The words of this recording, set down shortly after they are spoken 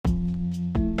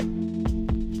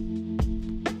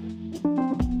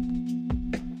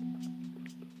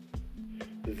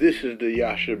This is the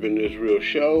Yasha Ben Israel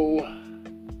Show,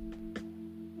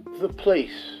 the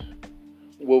place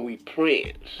where we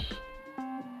prance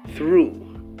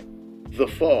through the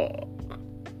fog,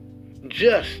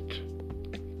 just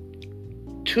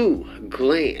to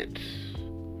glance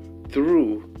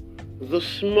through the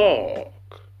smog.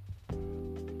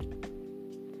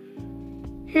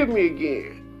 Hear me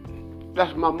again.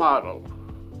 That's my motto.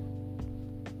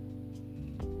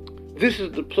 This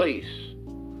is the place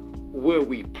where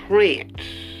we prance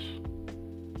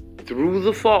through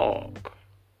the fog,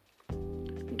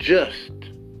 just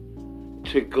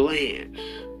to glance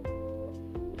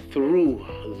through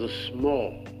the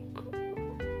smog.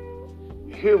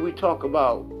 Here we talk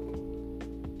about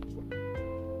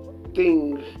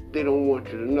things they don't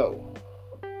want you to know.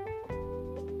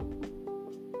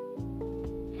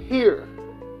 Here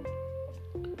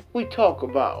we talk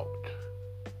about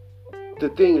the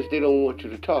things they don't want you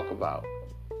to talk about.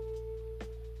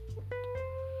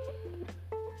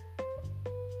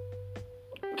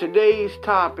 Today's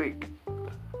topic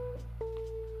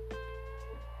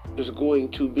is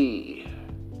going to be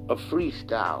a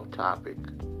freestyle topic.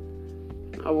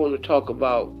 I want to talk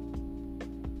about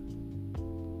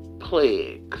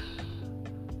plagues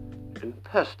and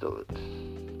pestilence.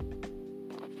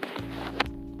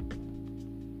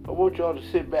 I want y'all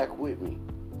to sit back with me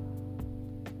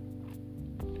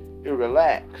and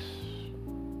relax.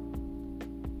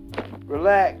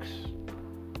 Relax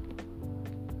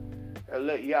and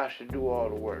let Yasha do all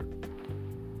the work.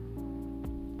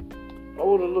 I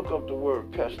want to look up the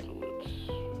word pestilence.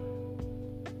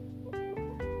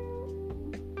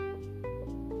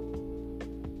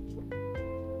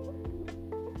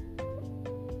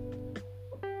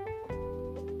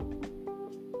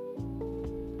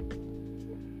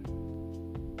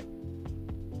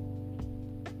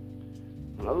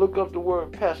 When I look up the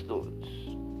word pestilence,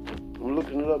 I'm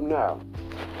looking it up now.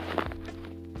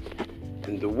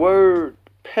 And the word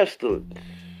pestilence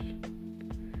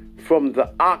from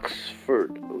the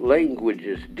Oxford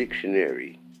Languages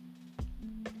Dictionary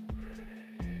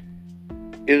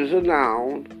is a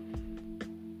noun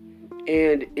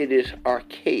and it is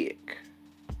archaic,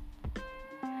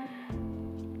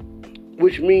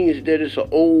 which means that it's an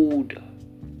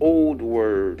old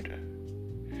word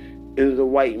in the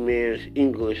white man's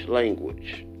English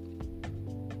language,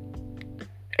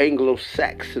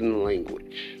 Anglo-Saxon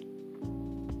language.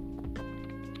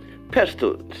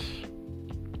 Pestilence,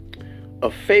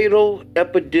 a fatal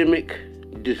epidemic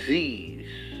disease,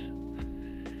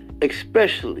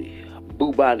 especially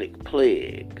bubonic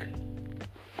plague.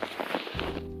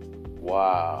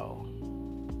 Wow.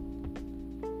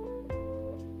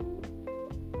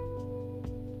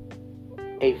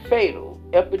 A fatal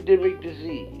epidemic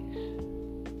disease,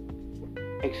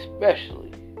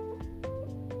 especially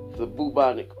the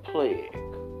bubonic plague.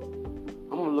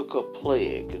 I'm going to look up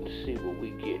plague and see what we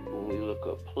get when we look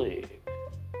up plague.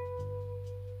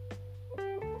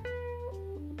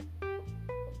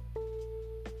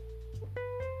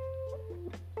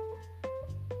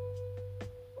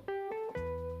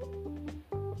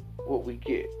 What we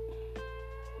get.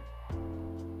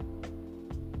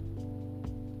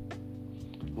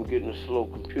 I'm getting a slow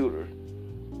computer.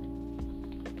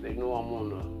 They know I'm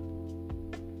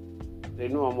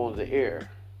on the air.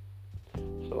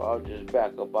 So I'll just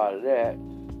back up out of that.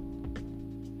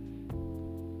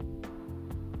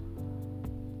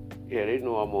 Yeah, they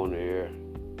know I'm on the air.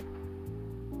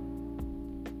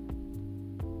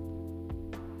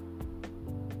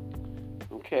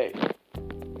 Okay.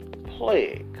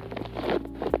 Plague.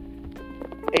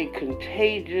 A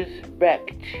contagious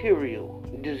bacterial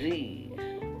disease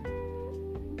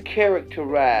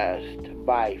characterized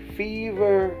by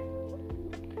fever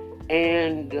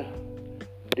and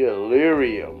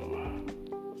delirium.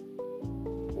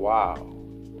 Wow.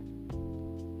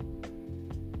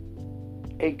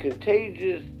 A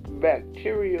contagious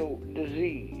bacterial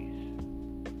disease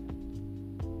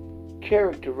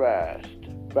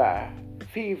characterized by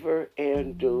fever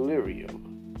and delirium.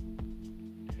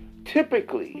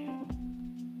 Typically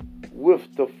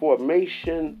with the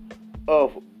formation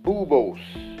of buboes,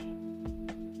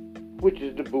 which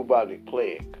is the bubonic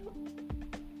plague,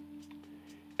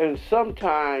 and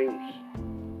sometimes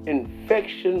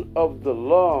infection of the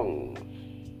lungs,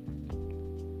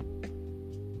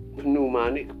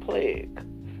 pneumonic plague,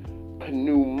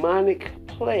 pneumonic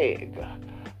plague,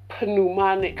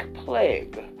 pneumonic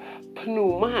plague,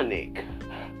 pneumonic,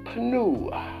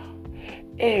 pneu,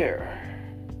 air,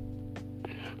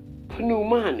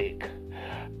 pneumonic,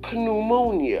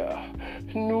 pneumonia,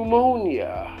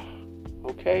 pneumonia,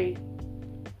 okay?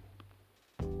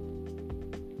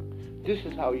 This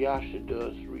is how Yasha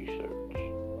does research.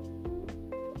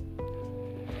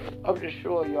 I'm just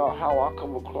showing y'all how I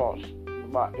come across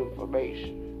my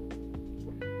information.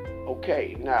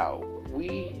 Okay, now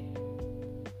we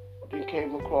then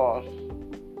came across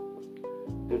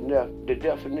the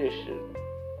definition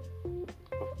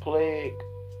of plague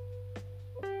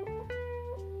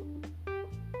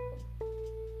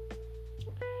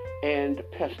and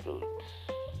pestilence.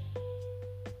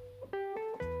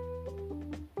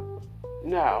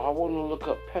 Now, I want to look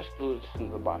up pestilence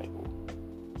in the Bible.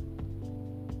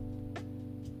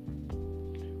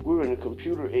 We're in a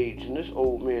computer age, and this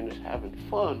old man is having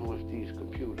fun with these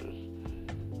computers.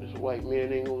 This white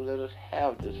man ain't gonna let us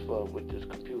have this fun with this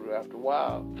computer. After a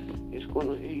while, he's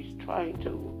trying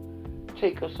to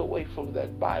take us away from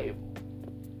that Bible.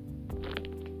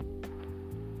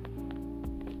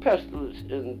 Pestilence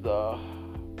in the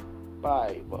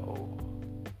Bible,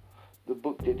 the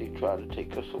book that they try to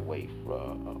take us away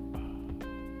from.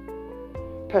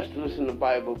 Pestilence in the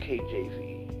Bible, KJV.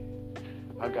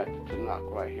 I got the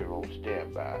Tanakh right here on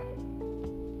standby.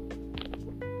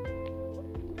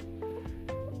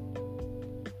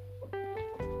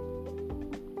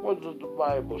 What does the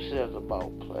Bible says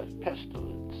about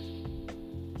pestilence?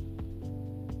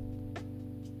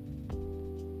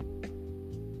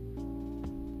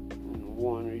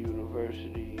 Warner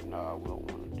University, no, we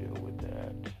don't want to deal with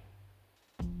that.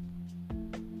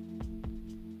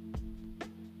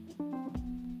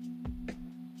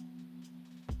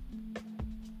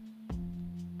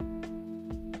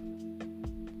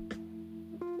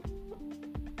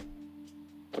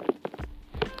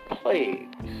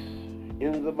 Plagues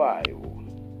in the Bible.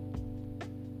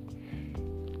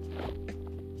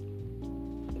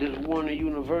 This Warner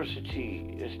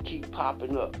University is keep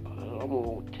popping up. I'm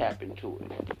going to tap into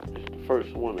it. It's the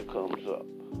first one that comes up.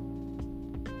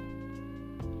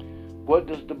 What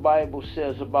does the Bible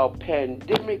says about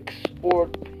pandemics or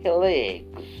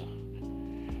plagues?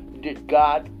 Did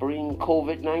God bring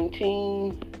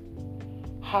COVID-19?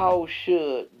 How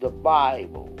should the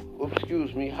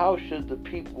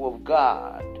people of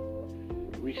God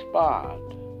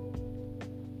respond?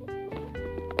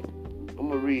 I'm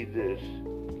going to read this.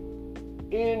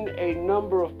 In a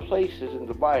number of places in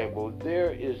the Bible,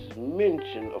 there is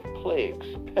mention of plagues,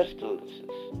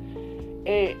 pestilences,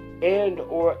 and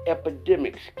or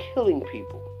epidemics killing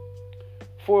people.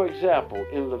 For example,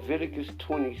 in Leviticus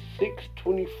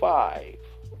 26:25,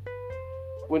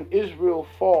 when Israel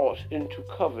falls into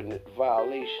covenant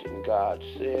violation, God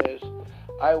says,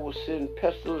 I will send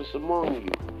pestilence among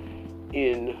you.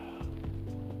 In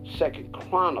 2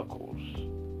 Chronicles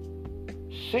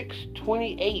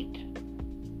 6:28,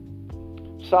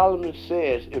 Solomon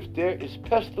says, if there is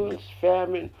pestilence,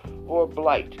 famine, or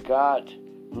blight, God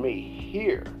may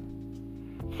hear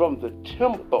from the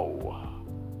temple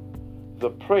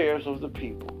the prayers of the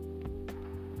people.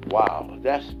 Wow,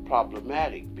 that's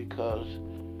problematic because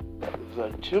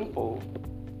the temple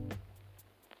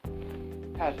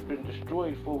has been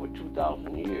destroyed for over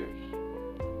 2,000 years.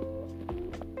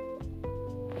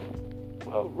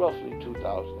 Well, roughly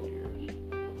 2,000 years.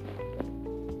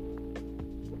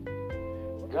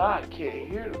 God can't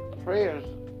hear the prayers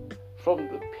from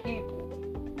the people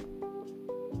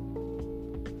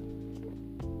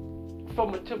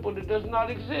from a temple that does not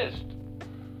exist.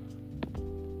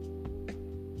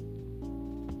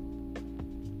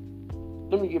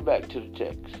 Let me get back to the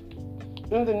text.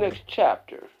 In the next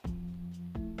chapter,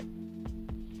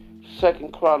 2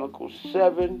 Chronicles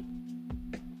 7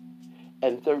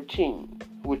 and 13,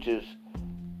 which is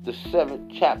the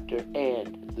 7th chapter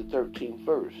and the 13th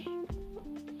verse.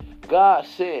 God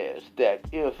says that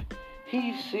if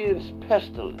he sends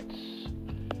pestilence,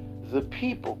 the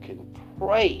people can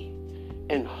pray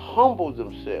and humble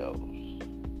themselves.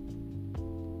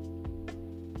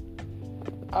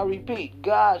 I repeat,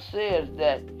 God says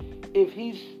that if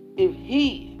he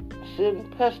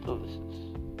sends pestilences,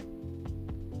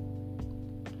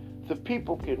 the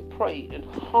people can pray and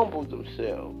humble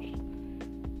themselves.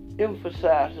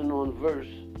 Emphasizing on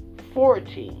verse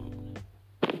 14.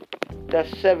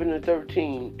 That's 7 and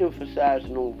 13,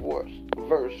 emphasizing on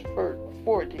verse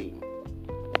 14.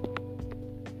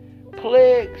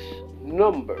 Plagues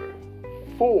number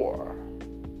 4.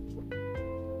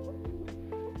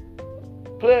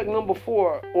 Plague number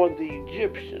 4 on the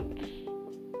Egyptians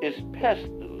is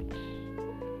pestilence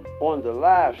on the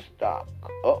livestock.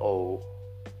 Uh-oh.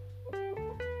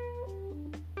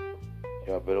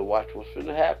 Y'all better watch what's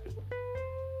finna happen.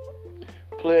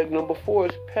 Plague number 4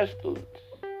 is pestilence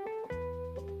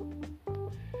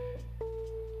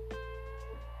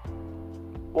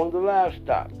on the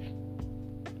livestock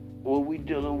when we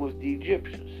dealing with the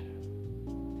Egyptians.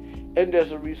 And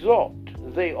as a result,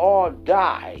 they all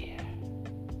die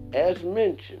as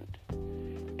mentioned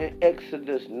in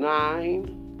Exodus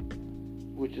 9,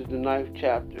 which is the 9th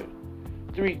chapter,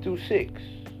 3 through 6,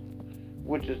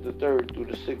 which is the 3rd through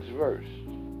the 6th verse.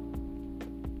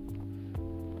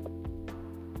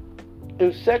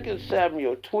 In 2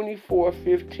 Samuel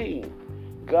 24:15,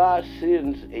 God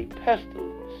sends a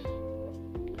pestilence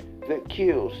that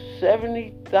kills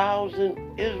 70,000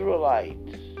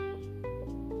 Israelites.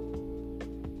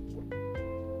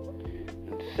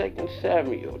 In 2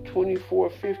 Samuel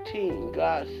 24:15,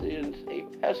 God sends a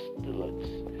pestilence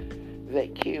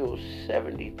that kills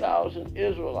 70,000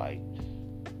 Israelites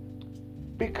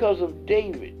because of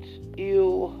David's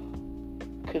ill-conceived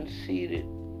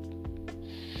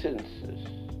census.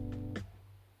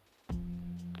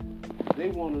 They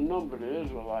want to number the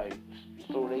Israelites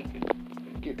so they can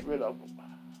get rid of them.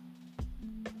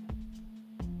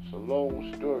 It's a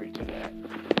long story to that.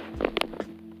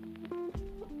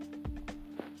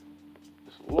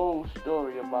 It's a long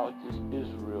story about this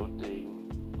Israel thing,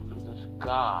 this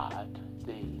God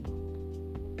thing.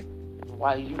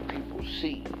 Why you people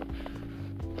see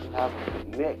and have a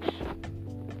connection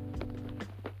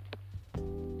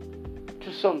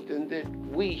to something that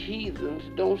we heathens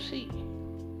don't see.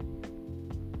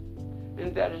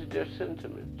 And that is their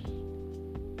sentiments.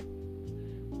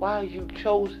 Why you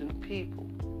chosen people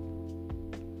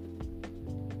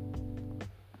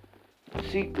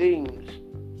see things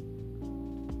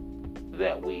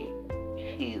that we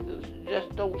heathens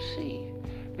just don't see?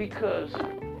 Because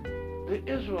the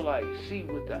Israelites see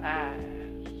with the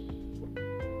eyes.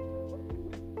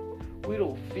 We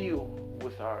don't feel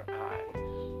with our eyes.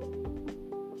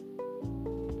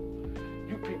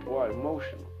 You people are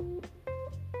emotional.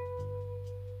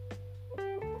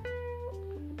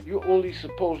 You're only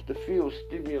supposed to feel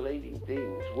stimulating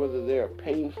things, whether they're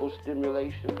painful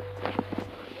stimulation,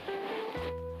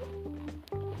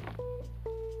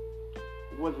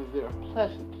 whether they're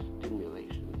pleasant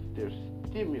stimulations. They're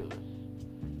stimulus,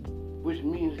 which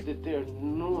means that they're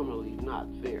normally not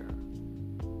there.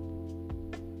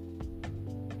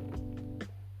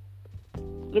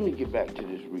 Let me get back to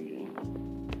this reading.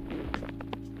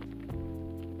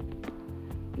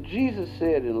 Jesus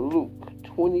said in Luke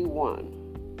 21,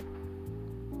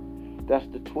 that's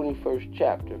the 21st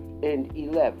chapter, and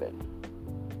 11,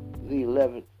 the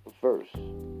 11th verse,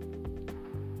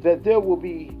 that there will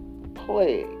be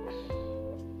plagues.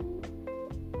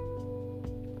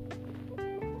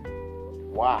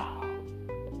 Wow.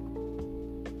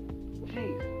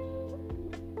 Jesus,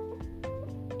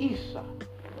 Isa,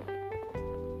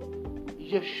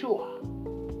 Yeshua,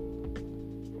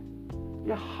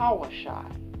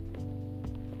 Yahawashai,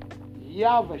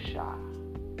 Yavashai,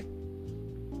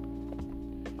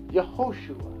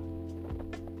 Yehoshua,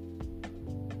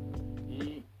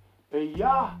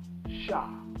 Yahshua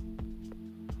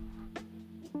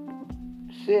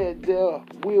said there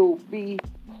will be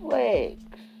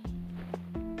plagues.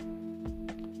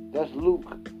 That's Luke,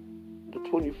 the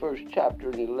 21st chapter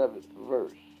and 11th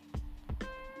verse.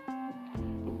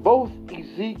 Both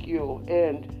Ezekiel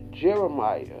and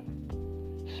Jeremiah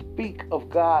speak of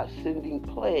God sending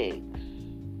plagues.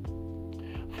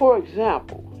 For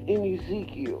example, in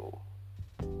Ezekiel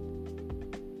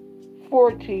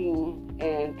 14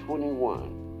 and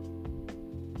 21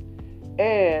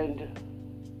 and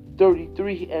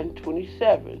 33 and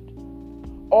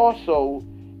 27. Also,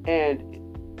 and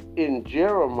in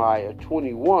Jeremiah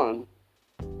 21,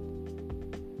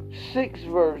 6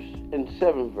 verse and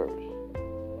 7 verse,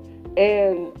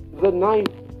 and the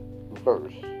 9th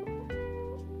verse.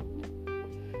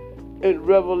 In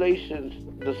Revelations,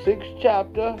 the 6th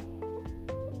chapter,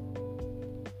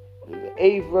 the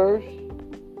 8th verse,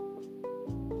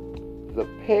 the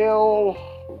pale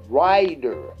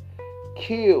rider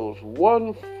kills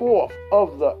 1/4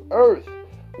 of the earth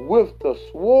with the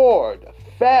sword,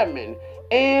 famine,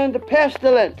 and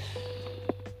pestilence.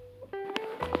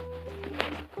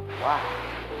 Wow.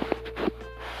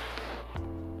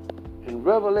 In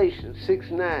Revelation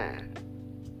 6:9,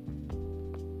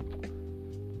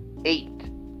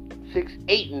 6,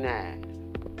 8, and 9,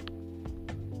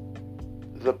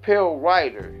 the pale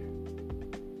rider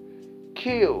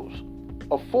kills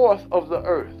 1/4 of the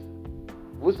earth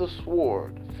with a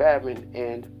sword, famine,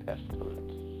 and pestilence.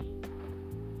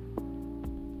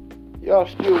 Y'all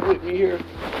still with me here?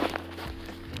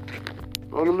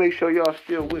 I want to make sure y'all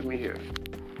still with me here.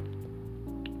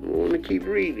 I want to keep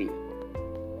reading.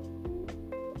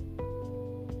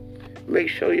 Make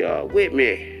sure y'all with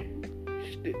me.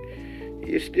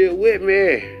 You're still with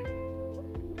me.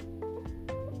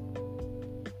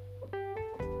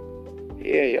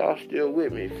 Yeah, y'all still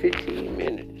with me. 15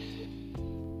 minutes.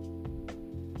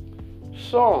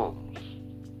 Psalms,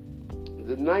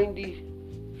 the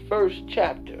 91st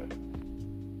chapter.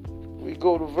 We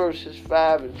go to verses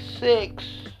 5 and 6.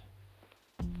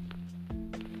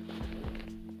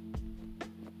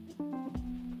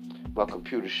 My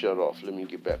computer shut off. Let me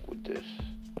get back with this.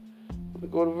 We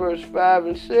go to verse 5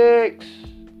 and 6.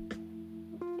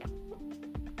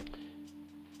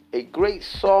 A great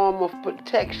psalm of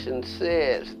protection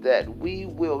says that we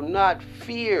will not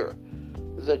fear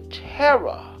the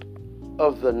terror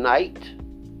of the night,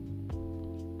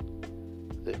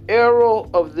 the arrow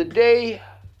of the day,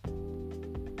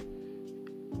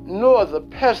 nor the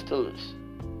pestilence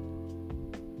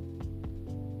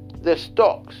that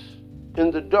stalks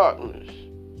in the darkness,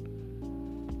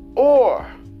 or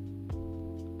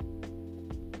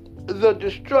the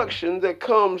destruction that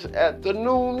comes at the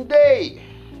noonday.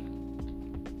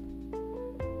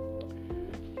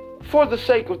 For the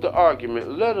sake of the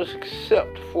argument, let us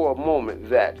accept for a moment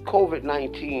that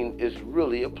COVID-19 is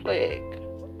really a plague.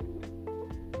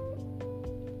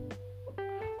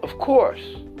 Of course,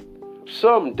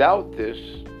 some doubt this.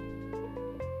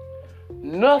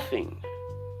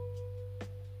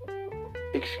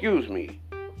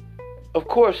 Of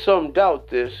course, some doubt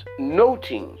this,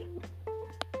 noting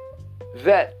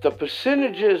that the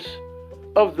percentages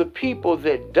of the people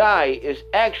that die is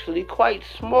actually quite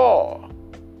small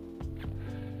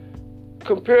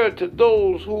compared to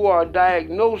those who are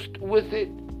diagnosed with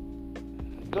it,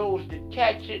 those that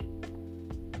catch it,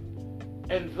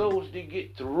 and those that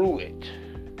get through it.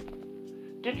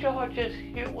 Did y'all just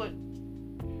hear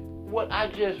what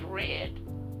I just read?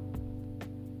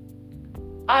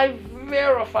 I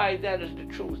verified that as the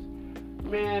truth.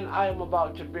 Man, I am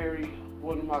about to bury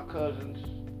one of my cousins.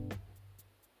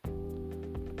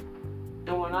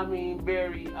 And when I mean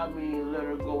bury, I mean let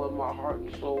her go in my heart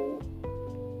and soul.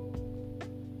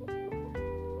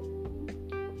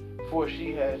 For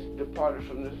she has departed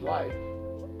from this life.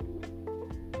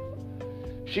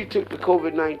 She took the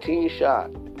COVID-19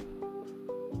 shot.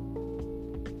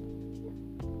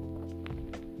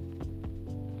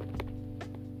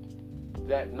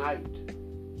 That night,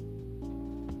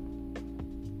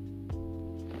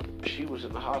 she was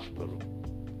in the hospital,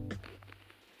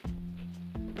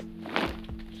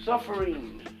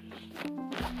 suffering.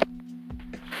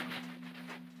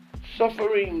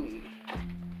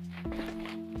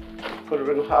 Put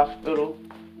her in the hospital.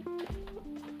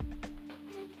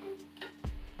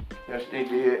 Yes, they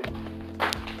did.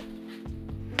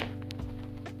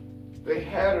 They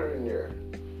had her in there.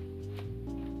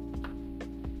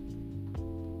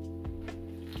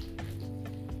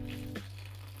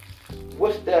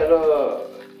 What's that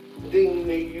thing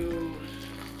they use?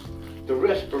 The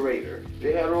respirator.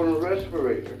 They had her on a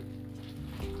respirator.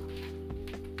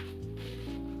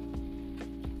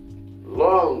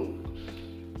 Lungs.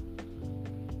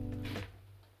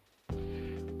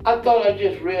 I thought I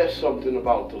just read something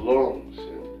about the lungs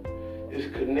and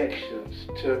its connections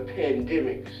to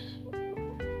pandemics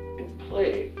and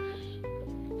plagues.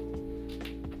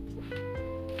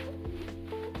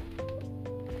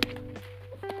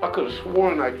 I could have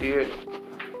sworn I did.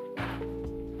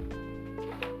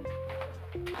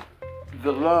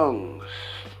 The lungs.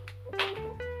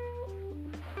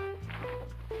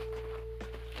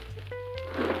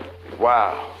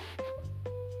 Wow.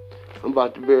 I'm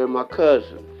about to bury my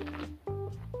cousin.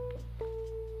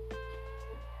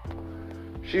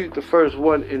 She's the first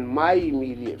one in my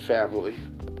immediate family.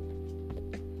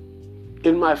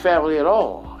 In my family at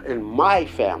all. In my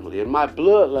family, in my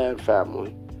bloodline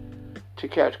family, to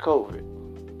catch COVID.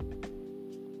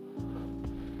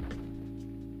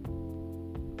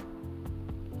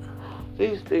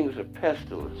 These things are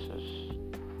pestilences.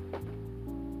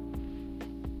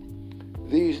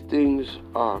 These things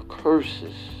are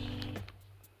curses.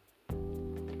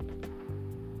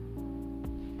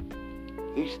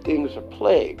 These things are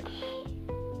plagues.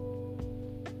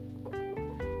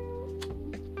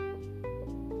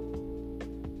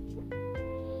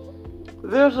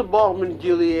 There's a balm in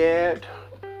Gilead.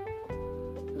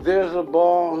 There's a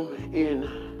balm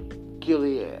in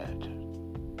Gilead.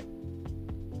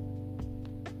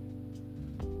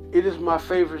 It is my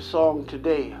favorite song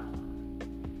today.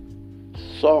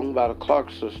 Song by the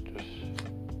Clark sisters.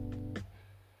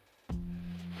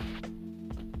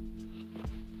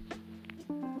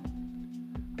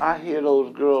 I hear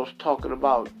those girls talking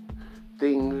about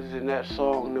things in that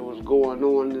song that was going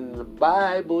on in the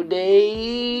Bible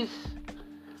days.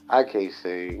 I can't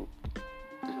sing.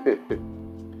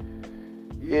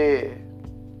 Yeah.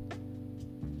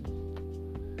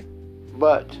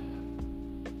 But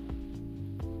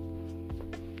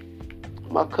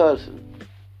my cousin,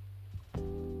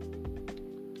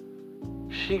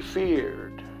 She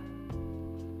feared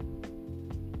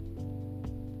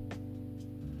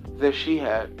that she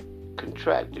had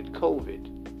contracted COVID.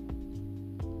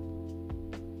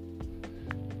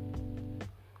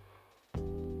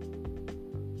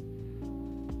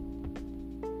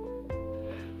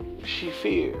 She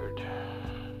feared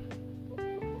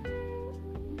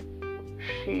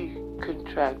she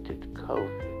contracted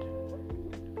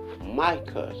COVID. My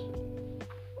cousin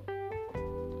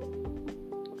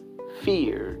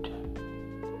feared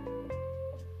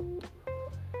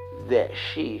that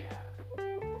she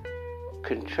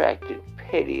contracted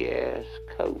petty ass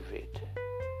COVID.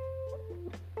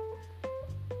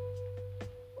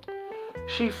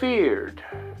 She feared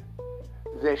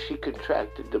that she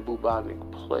contracted the bubonic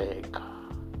plague.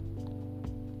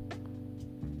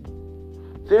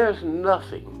 There's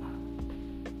nothing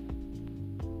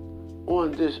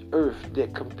on this earth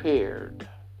that compared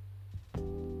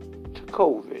to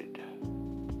COVID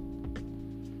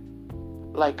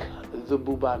like the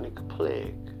bubonic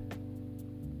plague.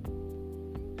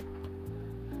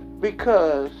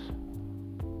 Because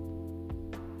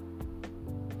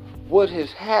what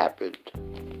has happened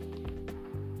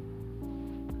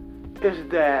is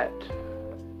that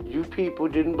you people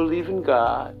didn't believe in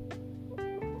God.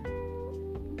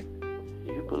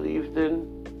 You believed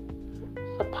in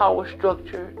the power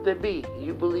structure that be.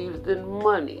 You believed in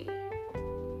money.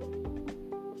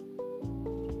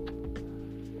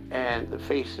 And the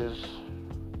faces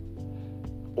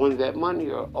on that money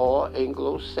are all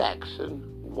Anglo-Saxon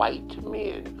white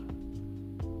men.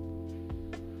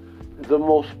 The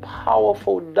most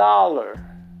powerful dollar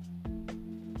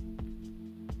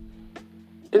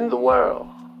in the world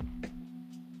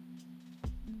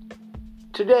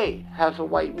today has a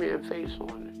white man face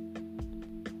on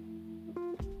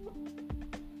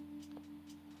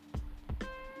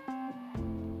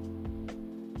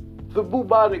it. The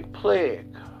bubonic plague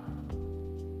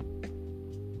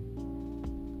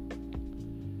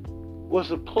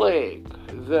was a plague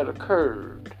that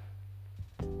occurred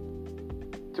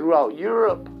throughout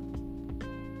Europe.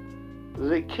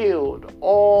 They killed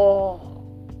all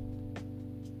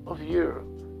of Europe.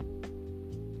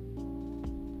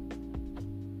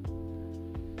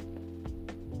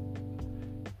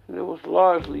 And it was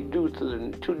largely due to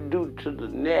the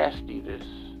nastiness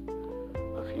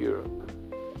of Europe.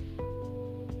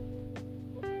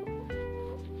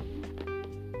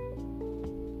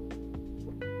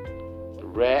 The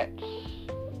rats,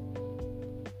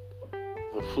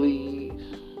 the fleas,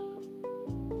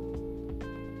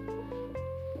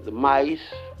 the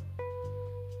mice,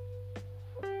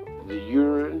 the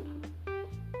urine,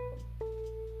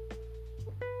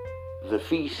 the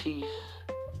feces,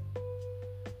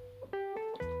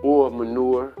 or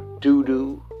manure,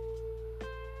 doo-doo.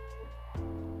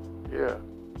 Yeah.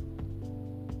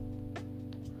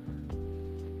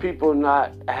 People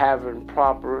not having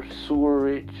proper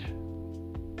sewerage.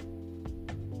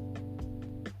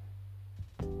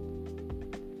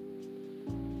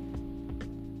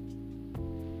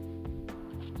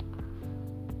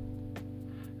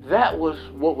 That was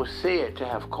what was said to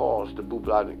have caused the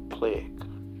bubonic plague.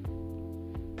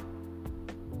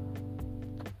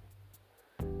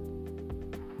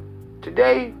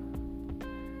 Today,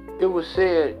 it was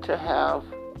said to have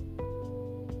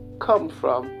come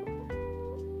from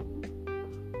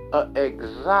an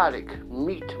exotic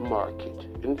meat market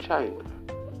in China.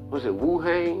 Was it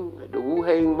Wuhan? The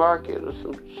Wuhan market or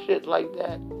some shit like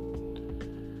that?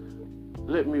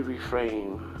 Let me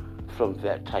refrain from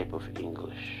that type of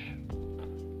English.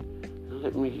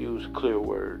 Let me use clear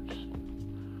words,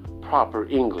 proper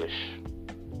English.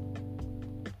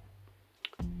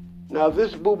 Now,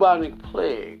 this bubonic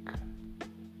plague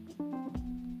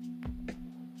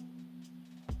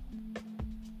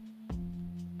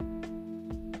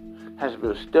has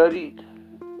been studied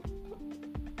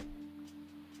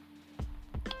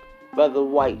by the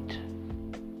white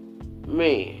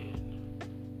man.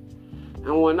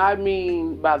 And when I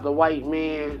mean by the white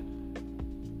man,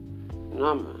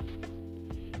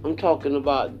 I'm talking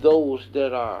about those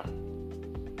that are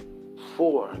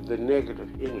for the negative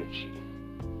energy.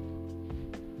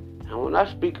 And when I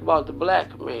speak about the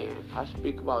black man, I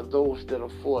speak about those that are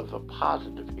for the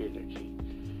positive energy.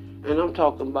 And I'm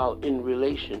talking about in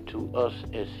relation to us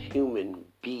as human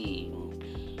beings.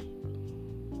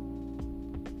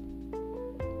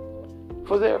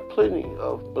 For there are plenty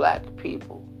of black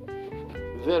people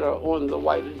that are on the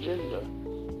white agenda.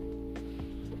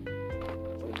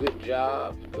 Good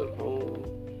jobs, good homes,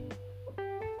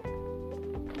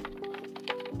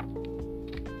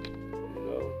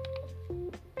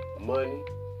 money.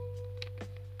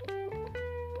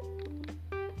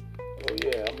 Oh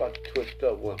yeah, about to twist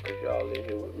up one because y'all in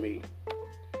here with me.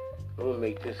 I'm going to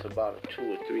make this about a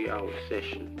 2 or 3 hour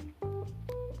session.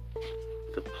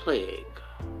 The plague.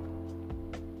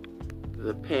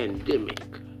 The pandemic.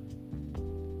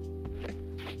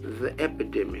 The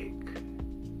epidemic.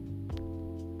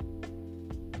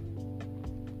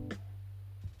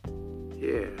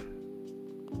 Yeah.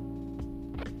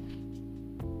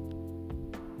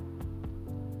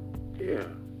 Yeah.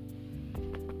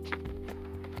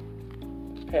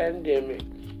 Pandemic.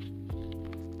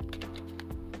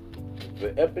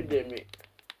 The epidemic.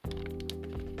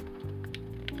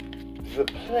 The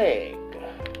plague.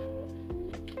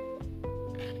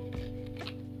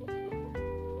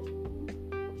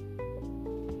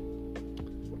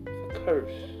 The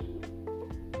curse.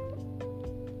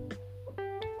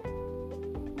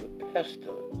 The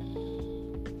pestilence.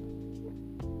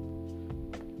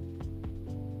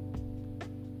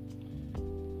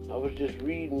 I was just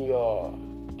reading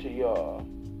to y'all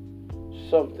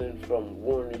something from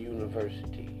Warner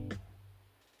University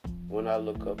when I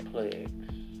look up plagues.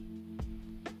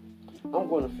 I'm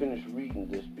going to finish reading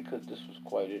this because this was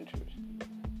quite interesting.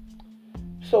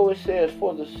 So it says,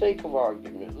 for the sake of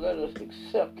argument, let us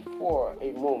accept for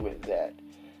a moment that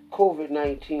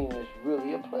COVID-19 is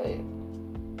really a plague.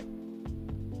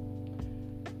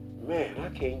 Man, I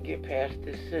can't get past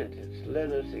this sentence.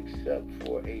 Let us accept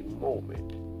for a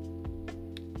moment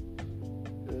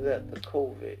that the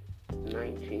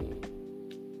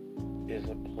COVID-19 is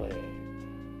a plague.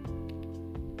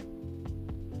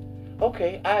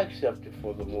 Okay, I accept it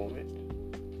for the moment.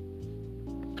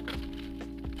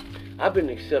 I've been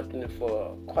accepting it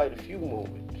for quite a few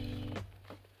moments.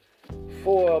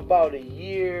 For about a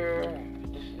year,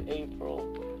 this is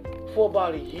April, for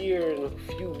about a year and a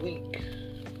few weeks,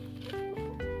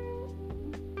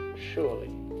 surely.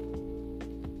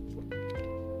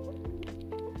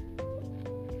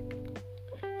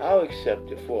 I'll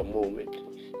accept it for a moment.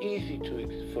 It's easy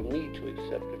for me to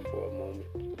accept it for a moment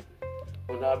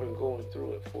when I've been going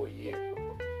through it for a year.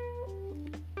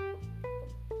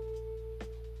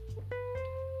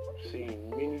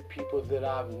 Seeing many people that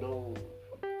I've known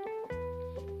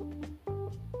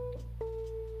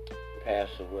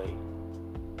pass away.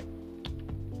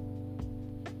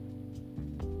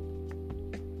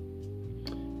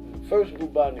 The first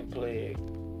bubonic plague,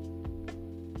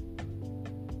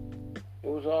 it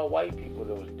was all white people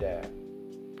that was dying.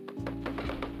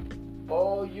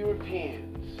 All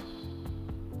Europeans.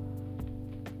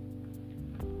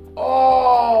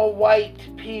 All white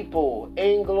people.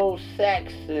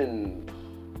 Anglo-Saxons.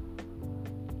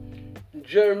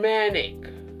 Germanic.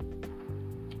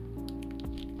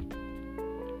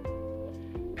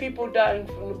 People dying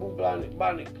from the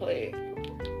bubonic plague.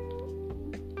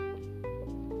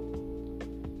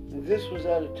 This was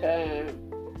at a time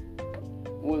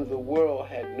when the world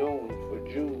had known for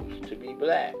Jews to be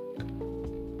black.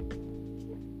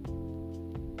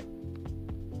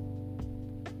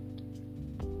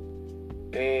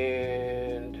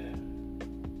 And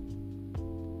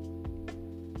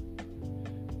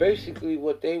basically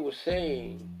what they were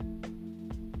saying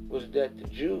was that the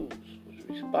Jews was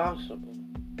responsible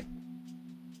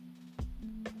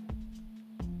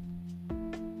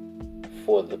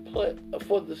for the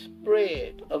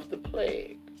spread of the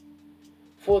plague.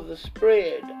 For the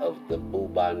spread of the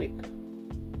bubonic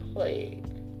plague.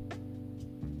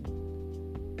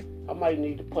 I might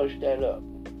need to punch that up.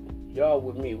 Y'all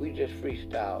with me, we just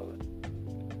freestyling.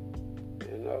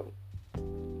 You know.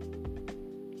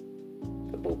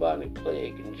 The bubonic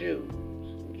plague and Jews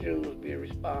being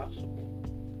responsible.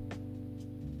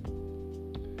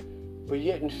 But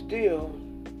yet and still,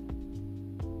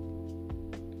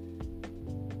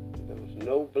 there was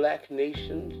no black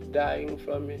nations dying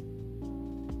from it.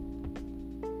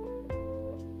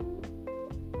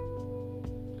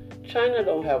 China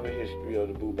don't have a history of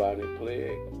the bubonic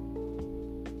plague.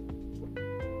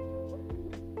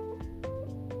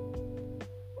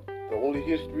 The only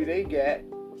history they got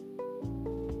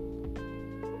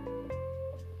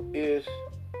is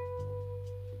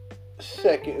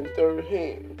second and third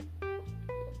hand.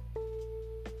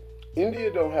 India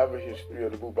don't have a history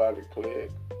of the bubonic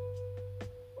plague.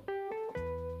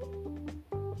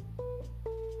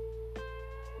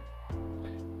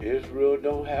 Israel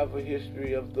don't have a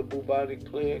history of the bubonic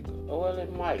plague. Oh, well,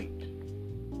 it might.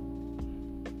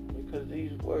 Because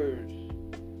these words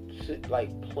sit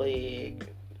like plague,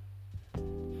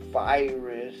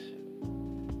 virus,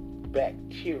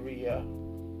 bacteria,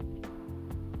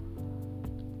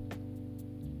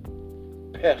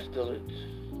 pestilence.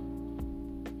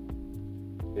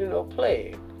 You know,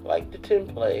 plague, like the 10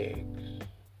 plagues.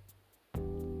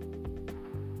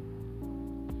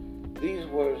 These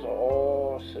words are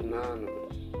all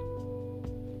synonymous.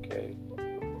 Okay?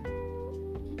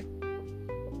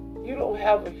 You don't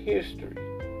have a history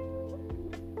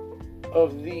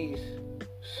of these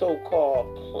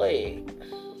so-called plagues.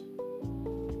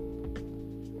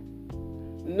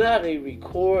 Not a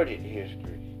recorded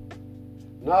history.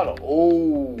 Not an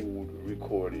old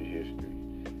recorded history.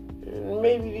 And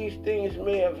maybe these things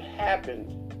may have happened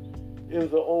in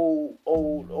the old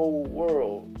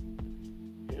world.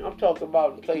 I'm talking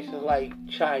about places like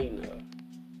China,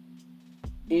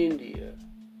 India,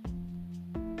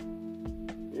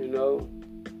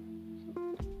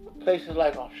 places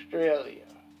like Australia.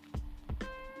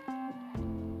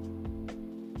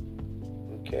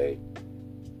 Okay?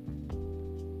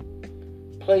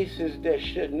 Places that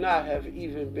should not have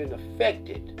even been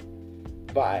affected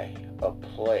by a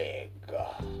plague,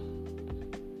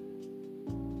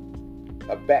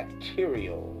 a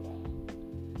bacterial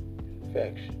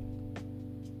infection.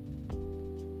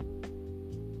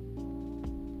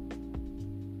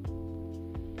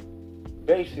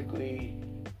 Basically,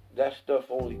 that stuff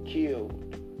only killed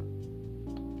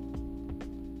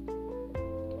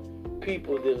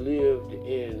people that lived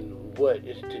in what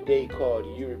is today called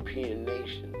European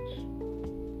nations.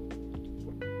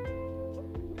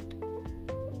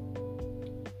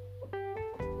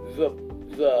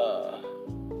 The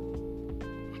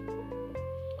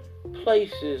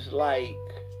places like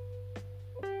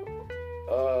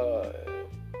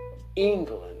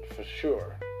England, for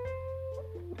sure.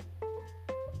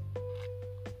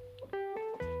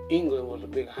 England was a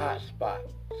big hot spot.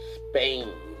 Spain,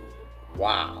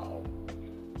 wow.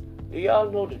 Do y'all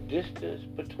know the distance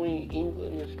between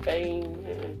England and Spain?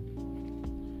 Man?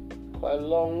 Quite a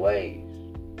long ways.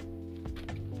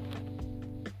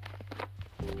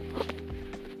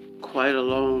 Quite a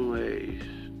long ways.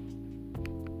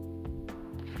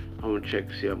 I'm gonna check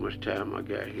to see how much time I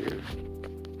got here.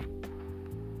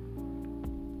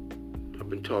 I've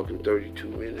been talking 32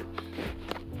 minutes.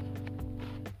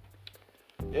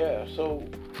 Yeah, so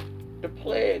the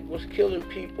plague was killing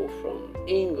people from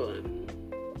England,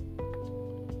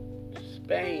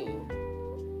 Spain,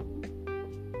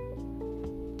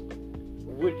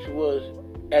 which was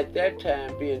at that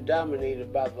time being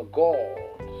dominated by the Gauls,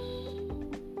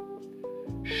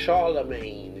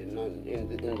 Charlemagne and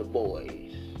the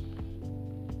boys,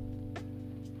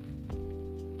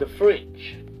 the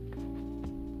French.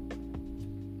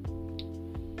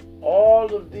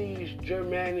 All of these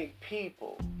Germanic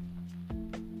people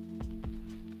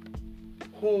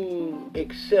whom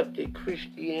accepted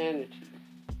Christianity.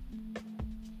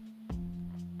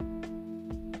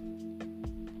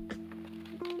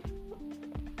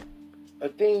 A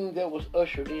thing that was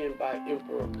ushered in by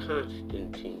Emperor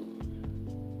Constantine.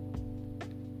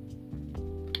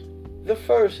 The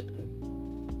first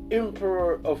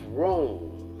emperor of Rome.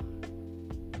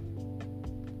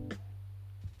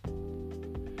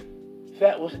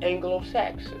 That was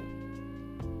Anglo-Saxon.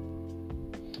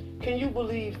 Can you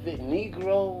believe that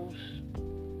Negroes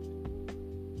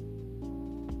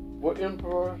were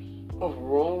emperors of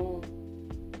Rome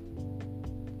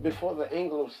before the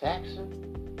Anglo-Saxon?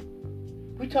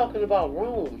 We're talking about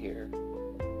Rome here.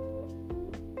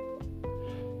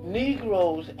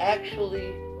 Negroes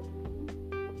actually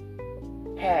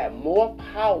had more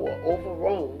power over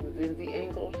Rome than the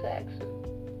Anglo-Saxons.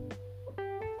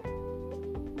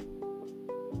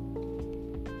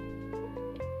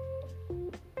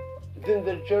 Than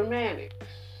the Germanics,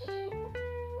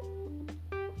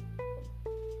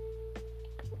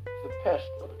 the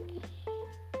pestilence.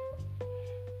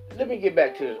 Let me get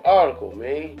back to this article,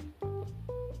 man.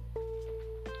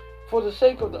 For the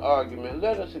sake of the argument,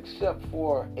 let us accept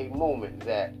for a moment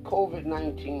that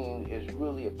COVID-19 is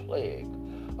really a plague.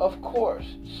 Of course,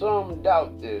 some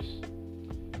doubt this.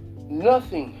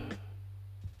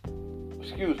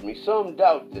 Some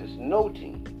doubt this,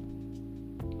 noting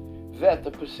that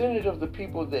the percentage of the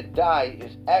people that die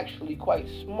is actually quite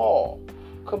small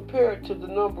compared to the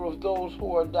number of those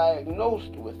who are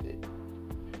diagnosed with it.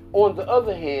 On the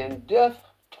other hand, death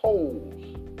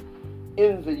tolls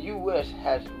in the U.S.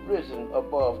 has risen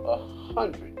above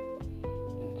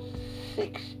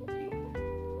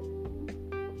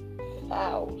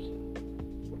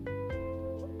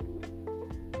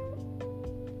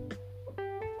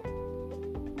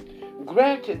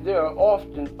Granted, there are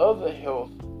often other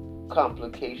health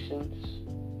complications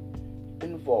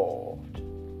involved.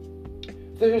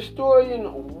 The historian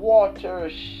Walter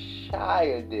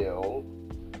Scheidel,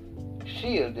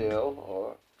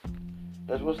 or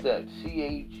what's that?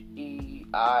 Cheidel.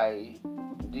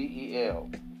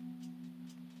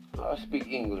 I speak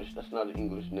English. That's not an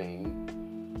English name.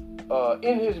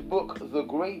 in his book, The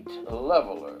Great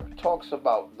Leveler, talks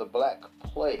about the Black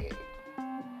Plague,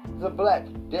 the Black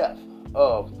Death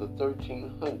of the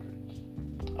 1300s.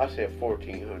 I said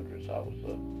 1400s. I was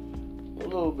a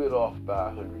little bit off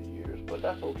by 100 years, but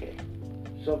that's okay.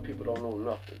 Some people don't know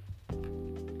nothing.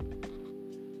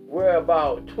 Where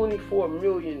about 24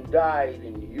 million died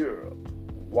in Europe.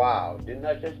 Wow, didn't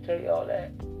I just tell y'all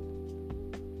that?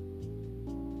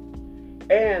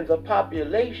 And the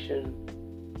population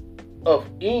of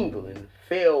England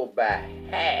fell by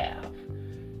half.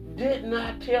 Didn't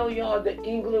I tell y'all that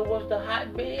England was the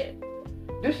hotbed?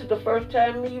 This is the first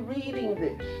time me reading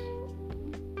this.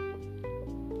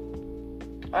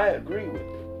 I agree with it.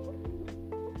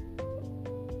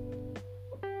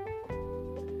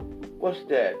 What's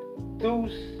that?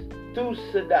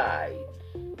 Thucydides.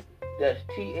 That's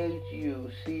Thucydides.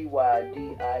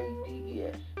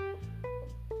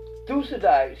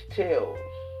 Thucydides tells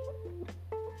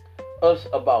us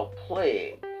about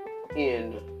plague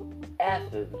in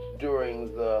Athens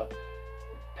during the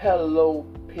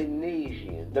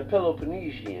Peloponnesian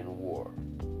War,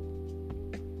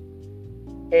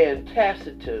 and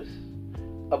Tacitus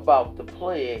about the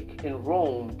plague in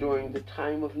Rome during the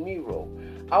time of Nero.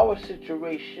 Our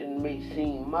situation may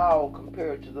seem mild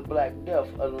compared to the Black Death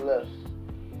unless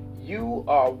you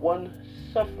are one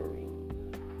suffering.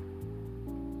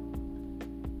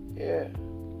 Yeah,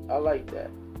 I like that.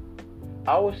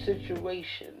 Our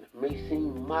situation may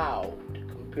seem mild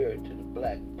compared to the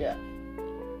Black Death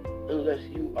unless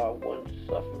you are one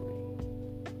suffering.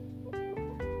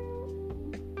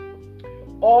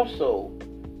 Also,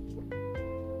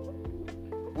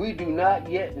 we do not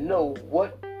yet know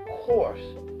what course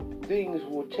things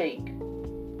will take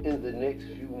in the next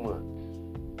few months.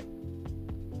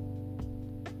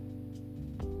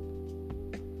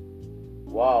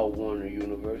 Wow, Warner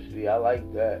University, I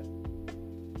like that.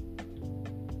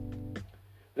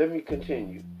 Let me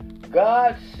continue. Did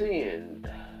God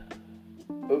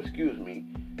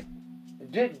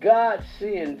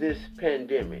send this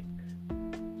pandemic?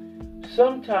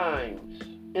 Sometimes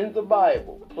in the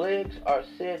Bible, plagues are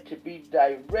said to be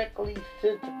directly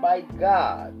sent by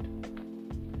God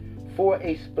for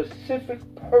a specific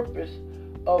purpose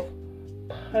of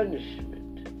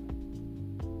punishment,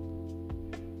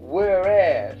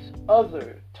 whereas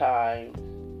other times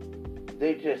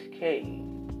they just came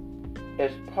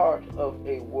as part of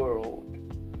a world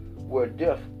where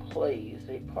death plays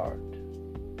a part.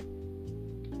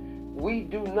 We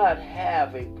do not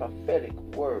have a prophetic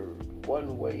word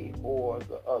one way or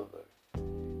the other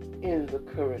in the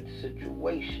current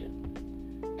situation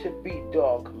to be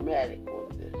dogmatic on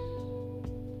this.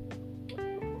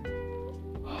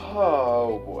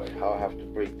 Oh boy, I'll have to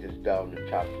break this down and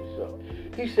chop this up.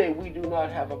 He said we do not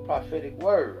have a prophetic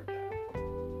word.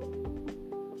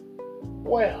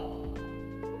 Well,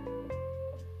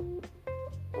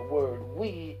 the word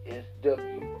we is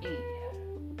W-E.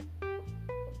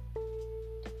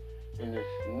 And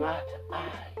it's not I.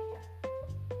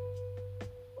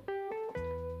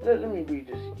 Let me read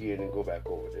this again and go back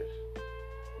over this.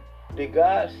 Did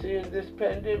God send this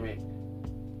pandemic?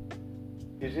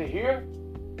 Is it here?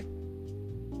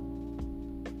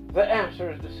 The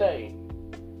answer is the same.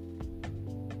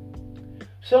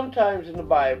 Sometimes in the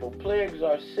Bible, plagues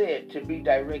are said to be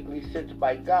directly sent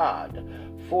by God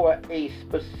for a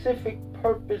specific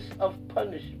purpose of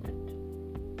punishment.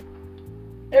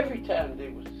 Every time they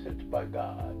were sent by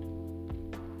God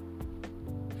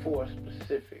for a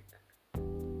specific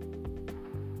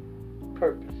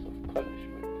purpose of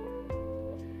punishment.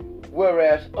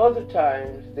 Whereas other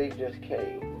times they just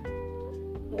came.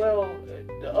 Well,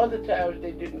 the other times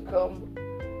they didn't come,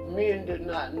 men did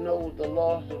not know the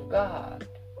laws of God,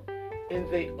 and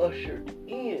they ushered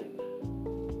in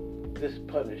this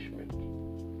punishment.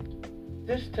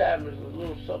 This time is a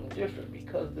little something different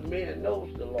because the man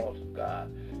knows the laws of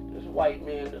God. This white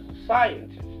man is a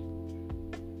scientist.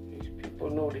 These people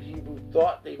know the Hebrew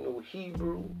thought, they know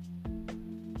Hebrew.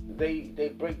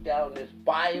 They break down this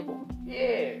Bible.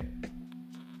 Yeah.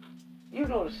 You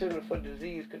know the Center for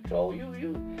Disease Control.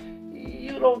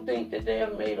 You don't think that they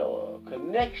have made a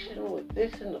connection with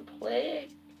this and the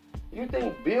plague? You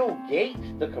think Bill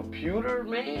Gates, the computer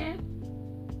man,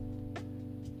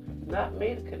 have not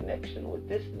made a connection with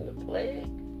this and the plague?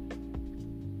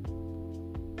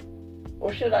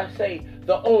 Or should I say,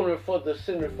 the owner for the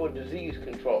Center for Disease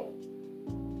Control?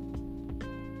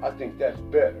 I think that's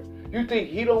better. You think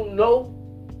he don't know?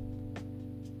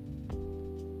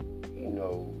 He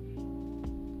knows.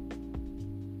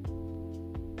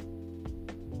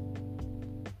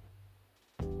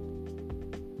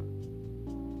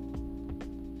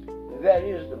 That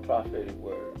is the prophetic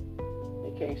word.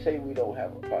 can't say we don't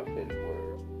have a prophetic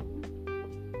word.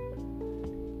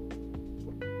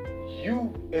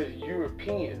 You, as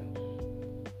Europeans,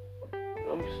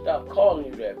 I'm going to stop calling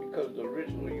you that because the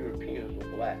original Europeans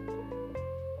were black.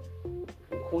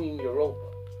 From Queen Europa.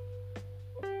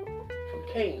 From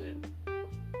Canaan.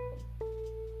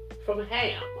 From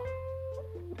Ham.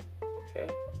 Okay?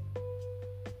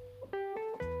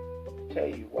 I tell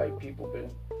you, white people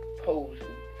been posing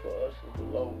for us as the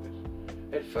longest.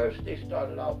 At first, they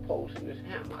started out posing as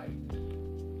Hamites.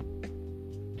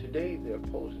 Today, they're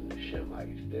posing as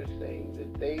Shemites. They're saying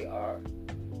that they are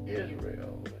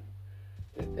Israel,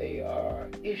 that they are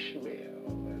Ishmael.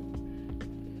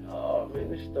 And, oh, man,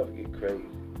 this stuff get crazy.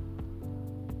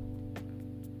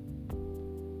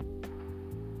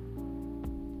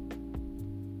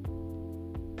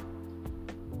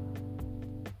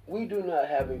 We do not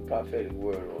have a prophetic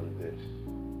word on this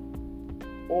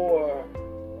or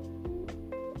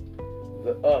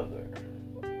the other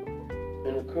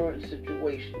in the current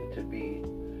situation to be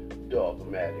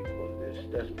dogmatic on this.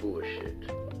 That's bullshit.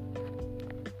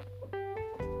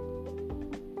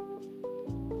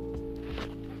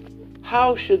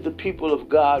 How should the people of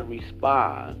God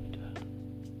respond?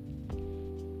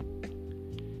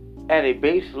 At a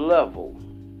base level,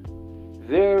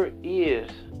 there is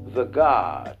the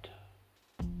God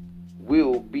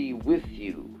will be with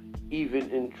you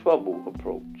even in trouble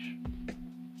approach.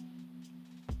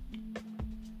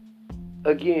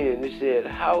 Again, it said,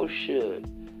 how should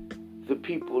the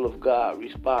people of God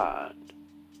respond?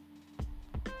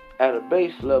 At a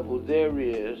base level, there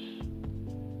is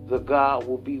the God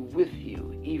will be with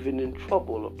you even in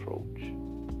trouble approach.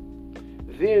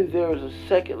 Then there is a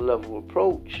second level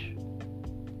approach.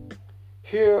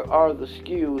 Here are the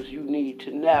skills you need to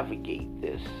navigate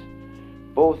this.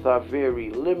 Both are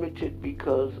very limited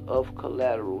because of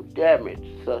collateral damage,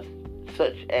 such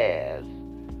as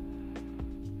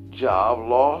job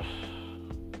loss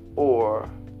or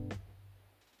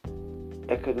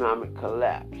economic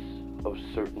collapse of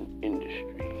certain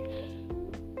industries.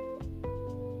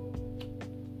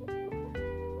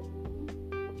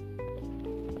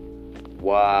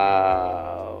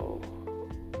 Wow.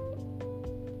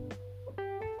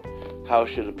 How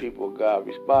should the people of God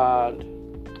respond?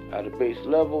 At a base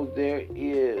level, there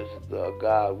is the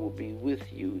God will be with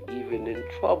you even in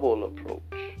trouble approach.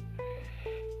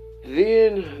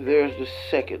 Then there's the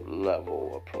second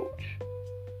level approach.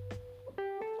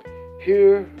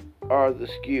 Here are the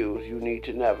skills you need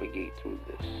to navigate through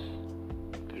this,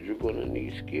 because you're going to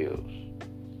need skills.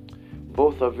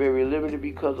 Both are very limited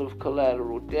because of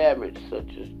collateral damage,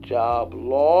 such as job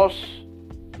loss,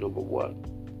 number one,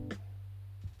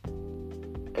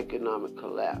 economic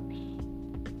collapse,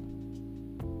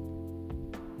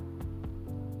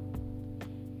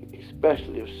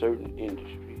 especially of certain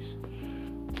industries.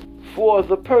 For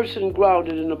the person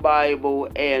grounded in the Bible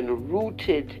and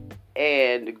rooted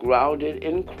and grounded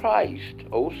in Christ,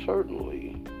 oh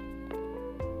certainly,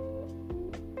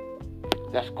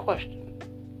 that's question.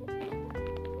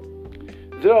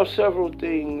 There are several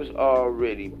things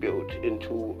already built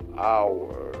into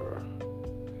our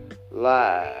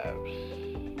lives.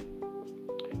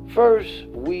 First,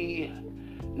 we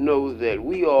know that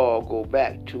we all go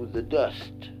back to the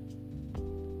dust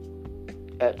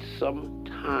at some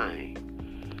time.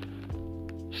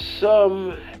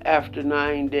 Some after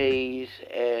 9 days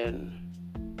and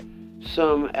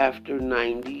some after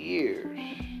 90 years.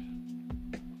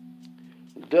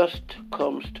 Dust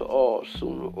comes to all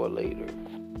sooner or later.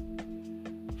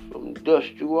 From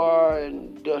dust you are,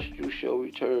 and dust you shall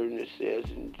return, it says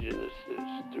in Genesis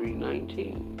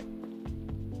 3:19.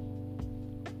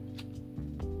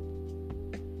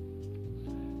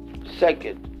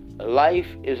 Second,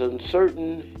 life is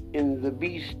uncertain in the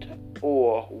best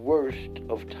or worst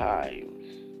of times.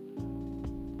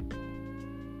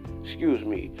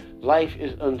 Life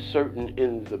is uncertain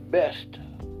in the best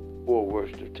or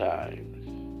worst of times.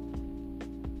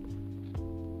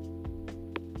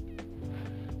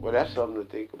 Well, that's something to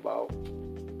think about.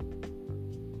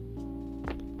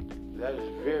 That is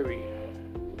very,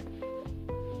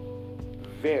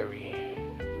 very,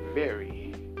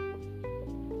 very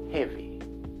heavy.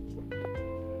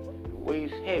 It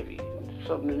weighs heavy. It's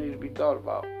something that needs to be thought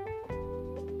about.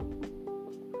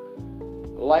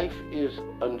 Life is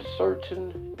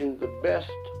uncertain in the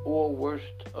best or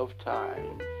worst of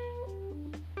times.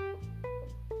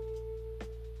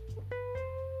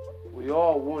 We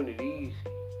all want it easy.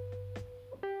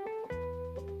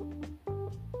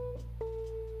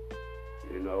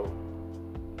 You know,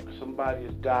 somebody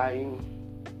is dying.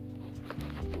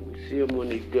 We see them on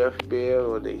their deathbed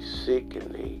or they sick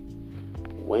and they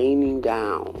waning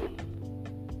down.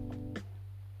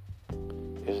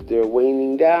 as they're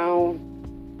waning down.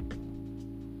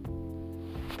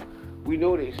 We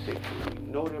know they're sick. We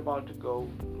know they're about to go.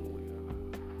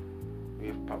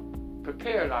 We've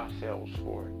prepared ourselves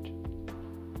for it.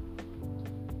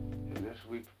 And as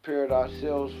we prepared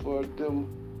ourselves for them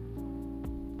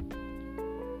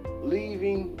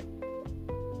leaving,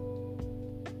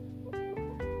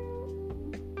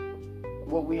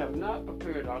 what we have not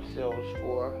prepared ourselves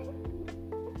for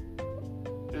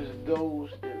is those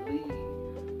that leave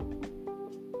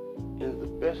in the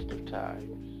best of times.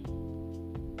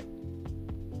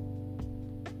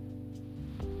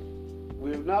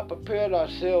 We have not prepared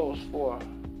ourselves for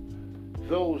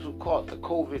those who caught the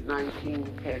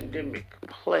COVID-19 pandemic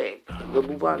plague, the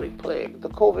bubonic plague. The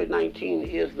COVID-19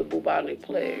 is the bubonic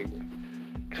plague.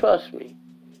 Trust me.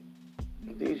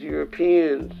 These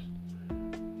Europeans,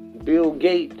 Bill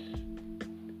Gates,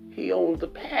 he owns the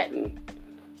patent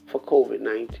for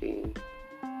COVID-19.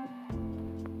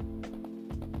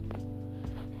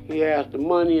 He has the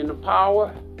money and the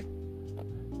power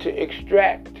to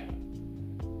extract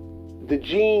the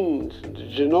genes, the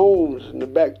genomes, and the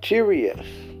bacteria,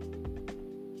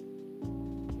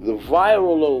 the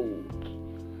viral loads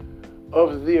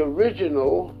of the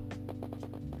original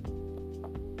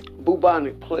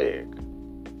bubonic plague.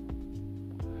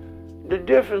 The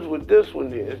difference with this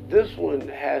one is, this one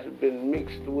has been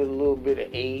mixed with a little bit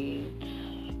of AIDS,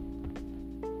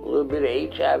 a little bit of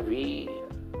HIV,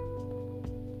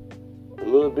 a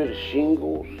little bit of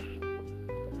shingles,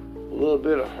 a little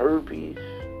bit of herpes.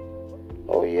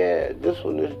 Oh yeah, this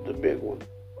one is the big one.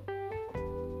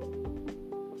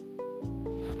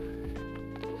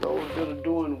 Those that are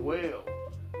doing well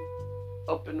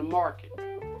up in the market.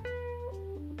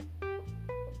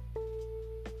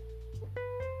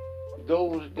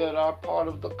 Those that are part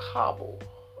of the cabal.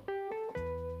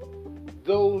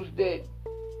 Those that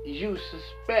you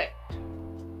suspect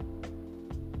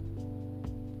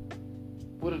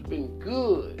would have been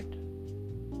good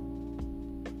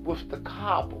with the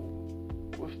cabal,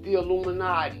 with the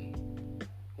Illuminati,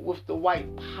 with the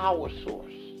white power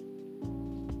source,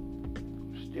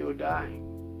 still dying.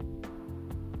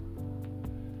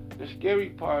 The scary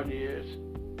part is,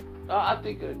 I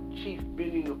think of Chief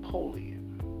Benny Napoleon.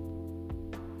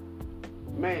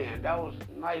 Man, that was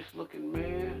a nice looking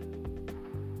man.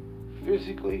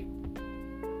 Physically,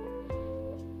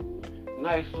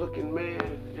 nice looking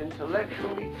man.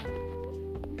 Intellectually,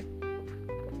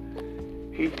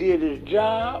 he did his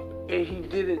job, and he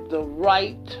did it the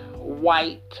right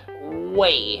white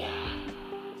way.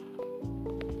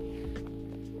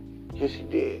 Yes, he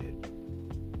did.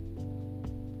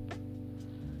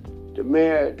 The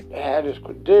man had his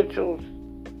credentials,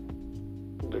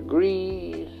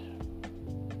 degrees.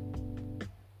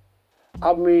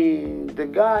 I mean, the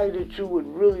guy that you would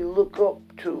really look up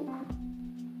to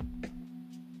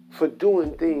for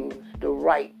doing things the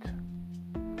right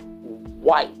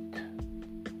white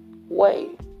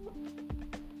way.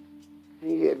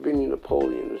 He had Benny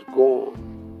Napoleon is gone.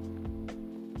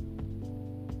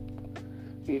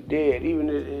 He's dead. Even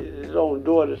his own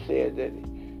daughter said that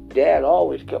Dad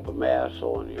always kept a mask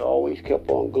on. He always kept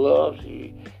on gloves.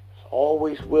 He was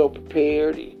always well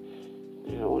prepared. He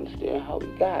don't understand how he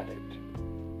got it.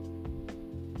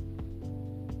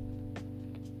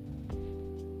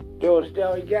 They don't understand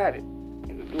how he got it.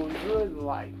 He was doing good in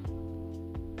life.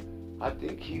 I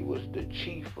think he was the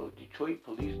chief of Detroit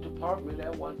Police Department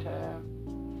at one time.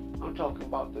 I'm talking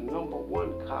about the number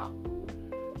one cop.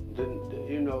 The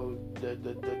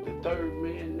third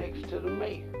man next to the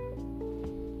mayor.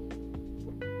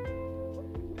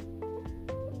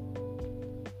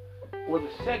 Well,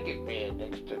 the second man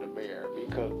next to the mayor,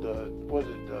 because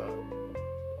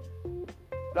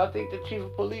I think the chief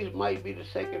of police might be the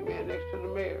second man next to the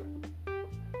mayor.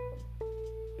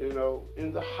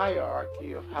 In the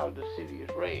hierarchy of how the city is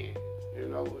ran.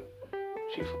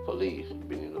 Chief of police,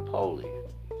 Benny Napoleon,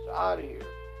 he's out of here.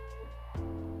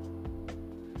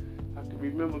 I can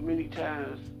remember many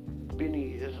times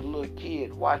Benny as a little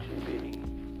kid watching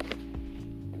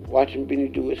Benny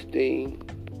do his thing.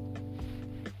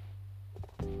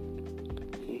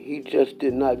 He just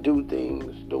did not do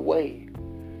things the way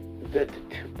that the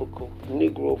typical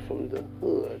Negro from the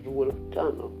hood would have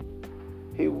done them.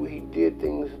 He did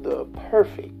things the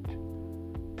perfect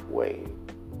way,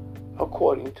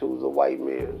 according to the white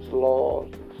man's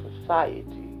laws and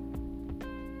society.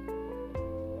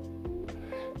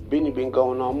 Benny been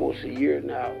gone almost a year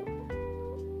now,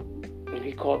 and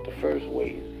he caught the first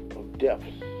wave of deaths.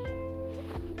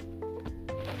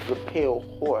 The pale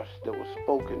horse that was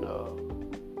spoken of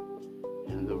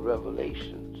in the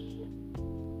Revelations.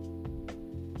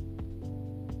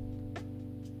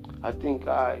 I think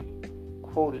I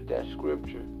quoted that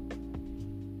scripture.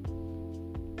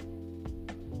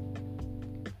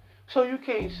 So you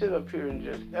can't sit up here and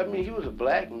just, I mean, he was a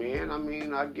black man. I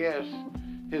mean, I guess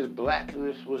his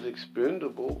blackness was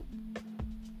expendable,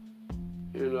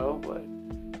 but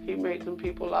he made them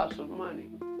people lots of money.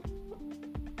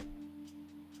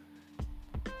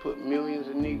 Put millions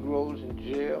of Negroes in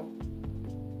jail.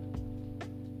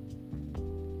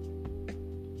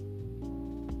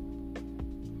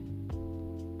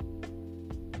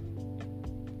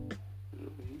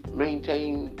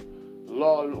 Maintain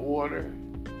law and order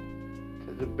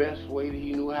to the best way that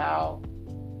he knew how.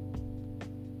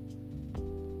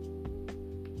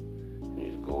 And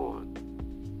he's gone.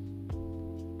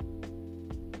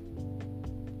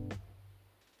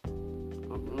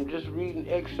 I'm just reading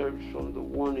excerpts from the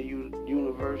Warner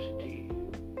University.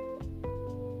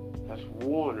 That's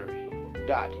warner.edu.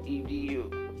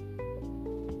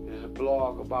 There's a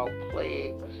blog about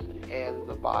plagues and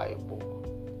the Bible.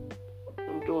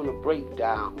 I'm doing a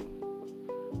breakdown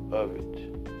of it.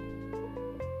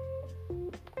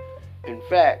 In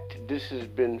fact, this has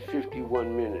been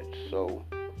 51 minutes, so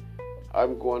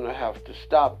I'm going to have to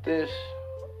stop this.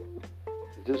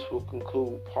 This will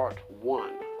conclude part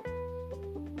 1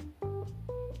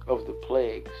 of the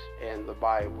plagues and the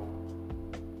Bible.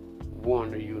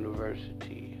 Warner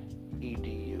University,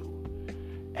 EDU,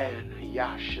 and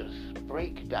Yasha's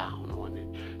breakdown on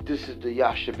it. This is the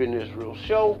Yasha Ben Israel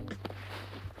Show.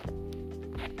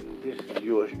 This is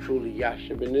yours truly,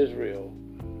 Yasha Ben Israel.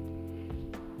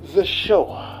 The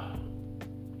show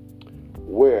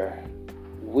where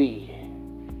we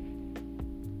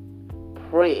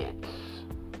prance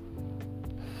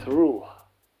through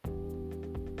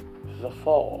the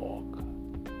fog,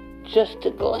 just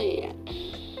a glance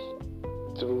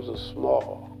through the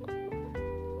smog.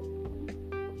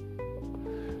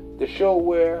 The show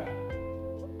where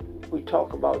we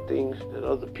talk about things that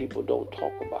other people don't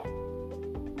talk about,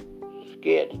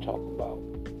 scared to talk about.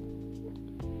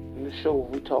 In the show,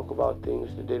 we talk about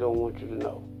things that they don't want you to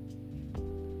know.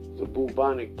 The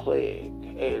bubonic plague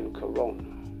and corona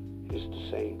is the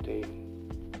same thing.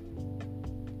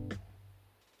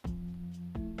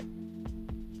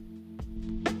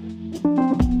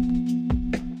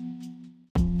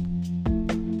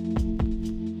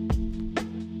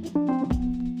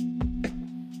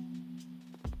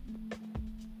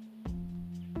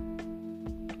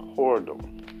 Whoredom.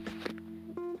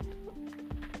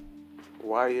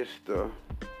 Why is the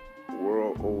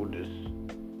world's oldest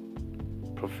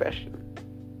profession?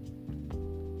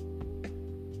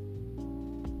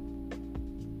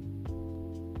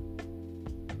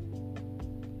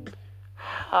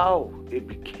 How it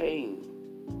became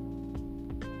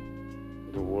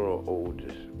the world's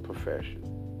oldest profession?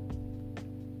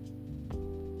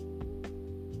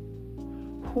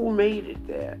 Who made it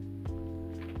that?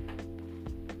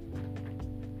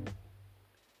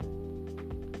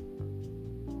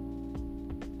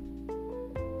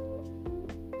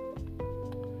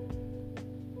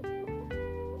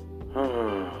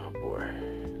 Oh boy,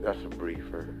 that's a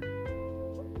briefer.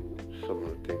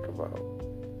 Something to think about.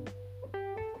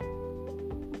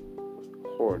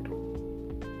 Whoredom.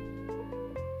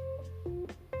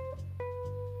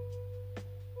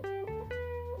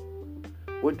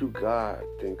 What do God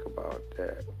think about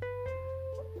that?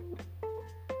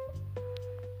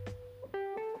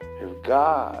 If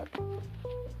God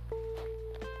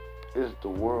is the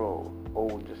world's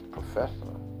oldest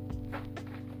professor,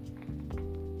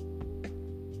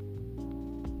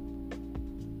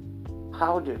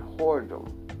 how did whoredom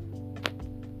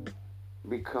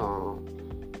become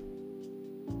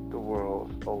the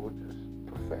world's oldest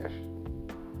profession?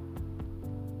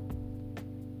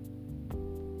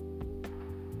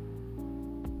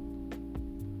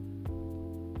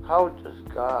 How does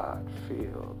God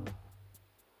feel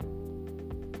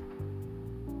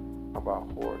about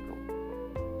whoredom?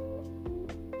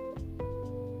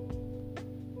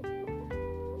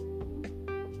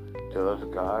 Does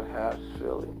God have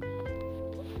feelings?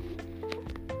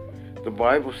 The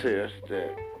Bible says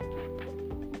that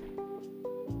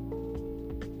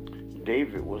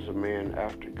David was a man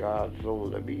after God's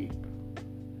own Labib.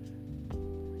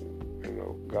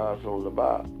 God's own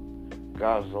Labab,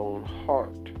 God's own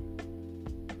heart.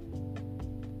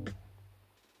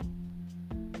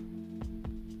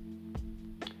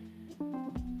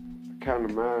 The kind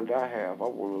of mind I have, I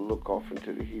want to look off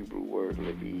into the Hebrew word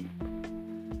Labib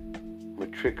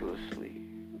meticulously,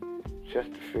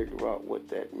 just to figure out what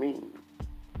that means.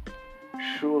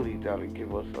 Surely that'll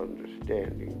give us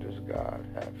understanding. Does God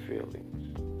have feelings?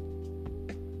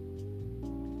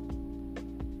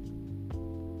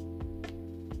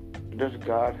 Does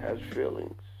God have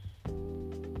feelings?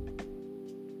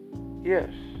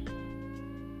 Yes.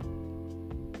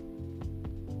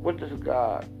 What does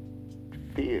God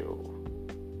feel?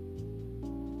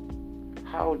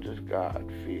 How does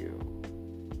God feel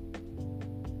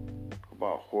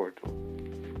about whoredom,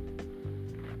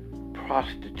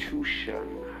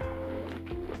 prostitution,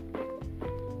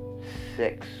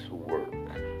 sex work?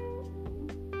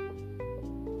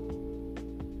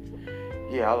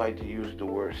 Yeah, I like to use the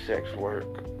word sex work.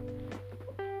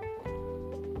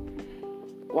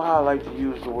 Why I like to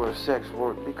use the word sex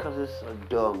work? Because it's a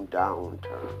dumbed down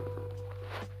term.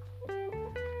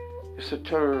 It's a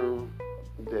term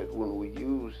that when we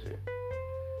use it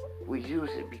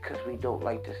because we don't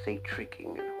like to say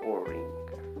tricking and whoring,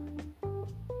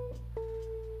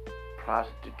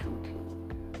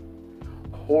 prostituting,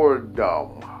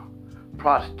 whoredom,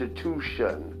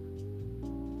 prostitution.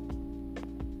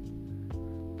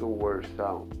 The words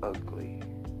sound ugly.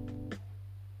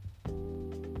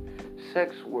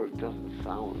 Sex work doesn't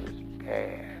sound as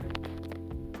bad.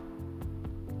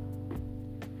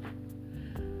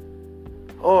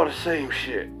 All the same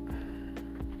shit.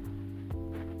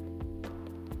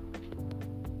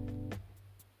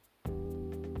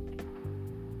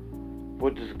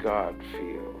 What does God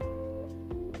feel?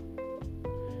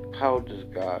 How does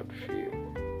God feel?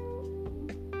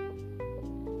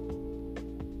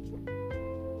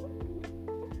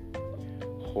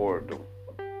 Whoredom.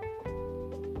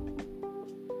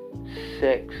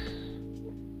 Sex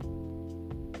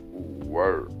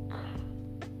work.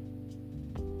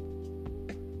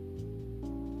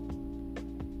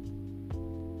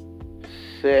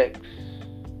 Sex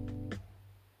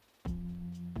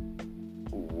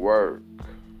work.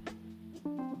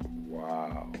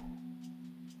 Wow.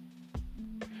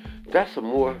 That's a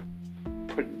more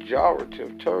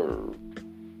pejorative term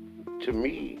to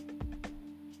me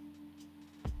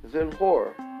than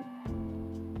whore.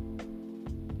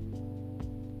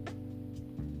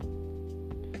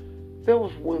 There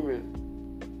was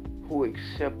women who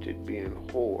accepted being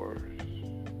whores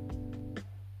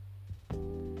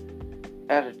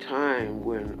at a time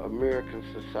when American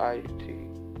society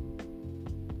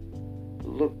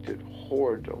looked at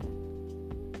whoredom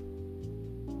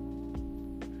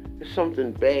as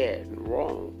something bad and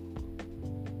wrong.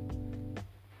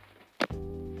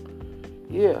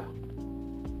 Yeah.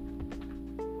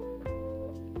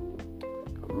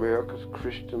 America's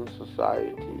Christian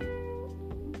society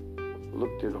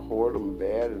looked at whoredom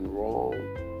bad and wrong.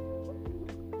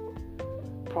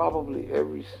 Probably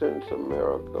ever since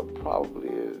America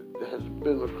has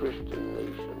been a Christian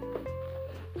nation.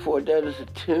 For that is a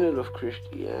tenet of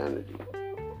Christianity.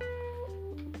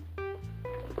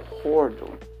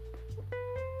 Whoredom.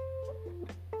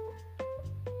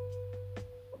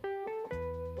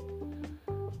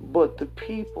 But the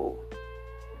people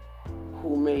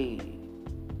who made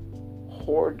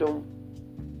whoredom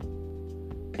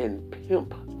and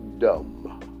pimpdom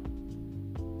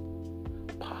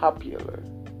popular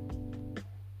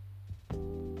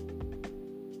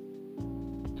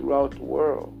throughout the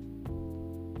world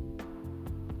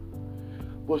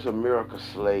was America's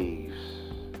slaves.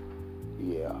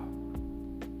 Yeah.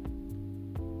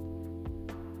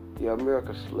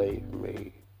 America's slave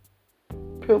made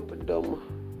pimpdom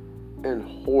and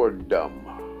whoredom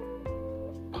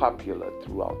popular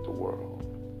throughout the world.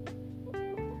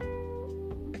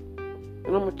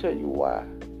 And I'm going to tell you why.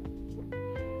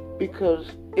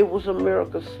 Because it was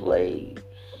America's slaves,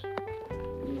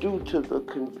 due to the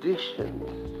conditions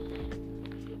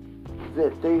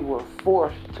that they were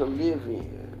forced to live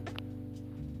in,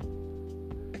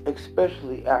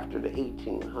 especially after the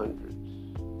 1800s.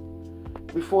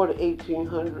 Before the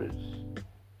 1800s,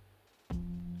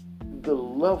 the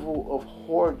level of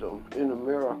whoredom in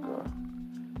America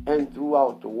and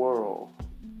throughout the world.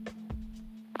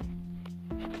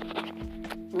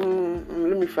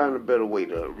 Let me find a better way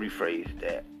to rephrase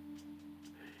that.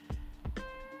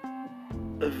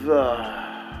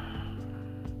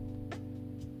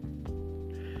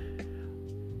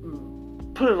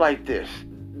 Put it like this: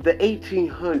 the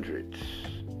 1800s,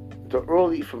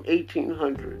 from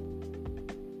 1800,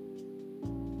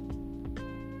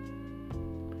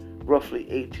 roughly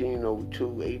 1802,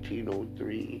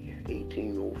 1803,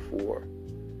 1804,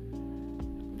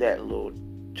 that little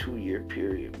 2-year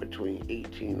period between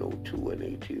 1802 and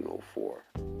 1804.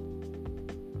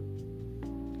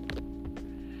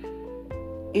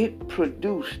 It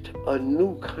produced a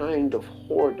new kind of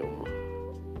whoredom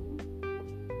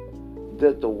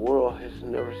that the world has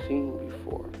never seen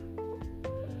before.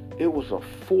 It was a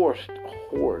forced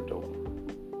whoredom.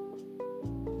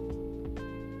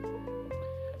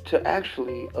 to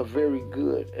actually a very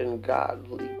good and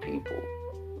godly people.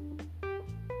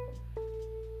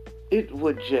 It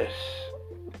would just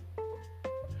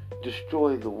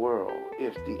destroy the world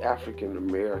if the African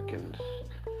Americans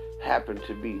happened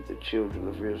to be the children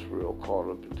of Israel caught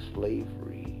up in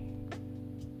slavery,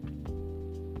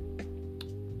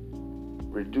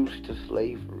 reduced to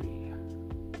slavery.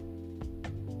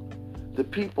 The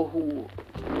people who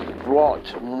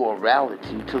brought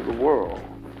morality to the world.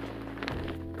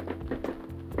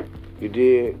 You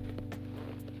dig?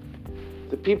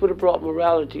 The people that brought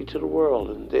morality to the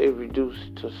world, and they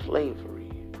reduced to slavery.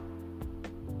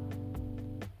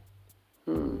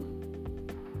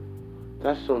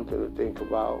 That's something to think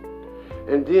about.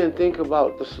 And then think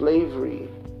about the slavery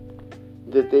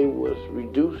that they was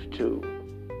reduced to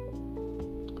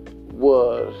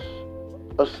was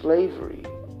a slavery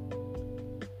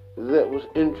that was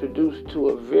introduced to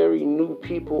a very new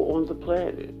people on the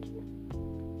planet.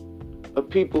 A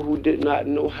people who did not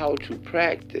know how to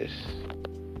practice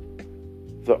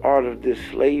the art of this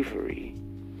slavery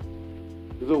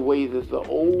the way that the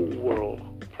old world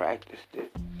practiced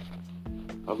it.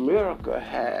 America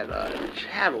had a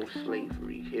chattel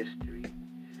slavery history.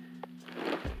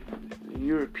 The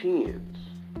Europeans,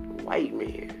 the white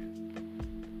man.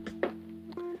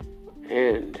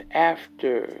 And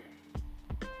after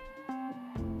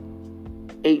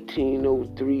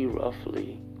 1803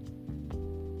 roughly,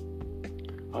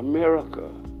 America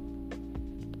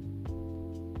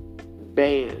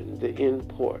banned the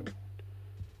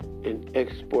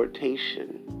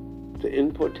importation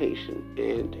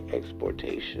and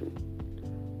exportation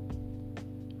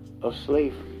of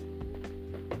slavery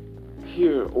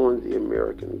here on the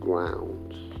American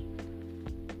grounds.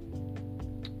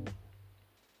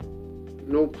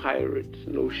 No pirates,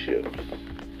 no ships.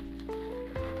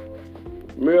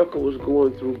 America was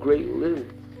going through great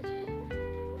lengths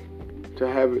to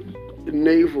have its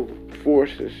naval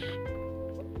forces,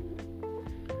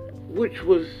 which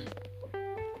was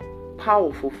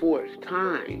powerful for its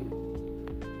time,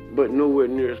 but nowhere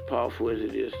near as powerful as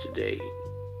it is today.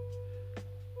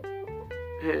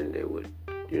 And they would,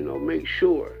 make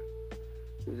sure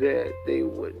that they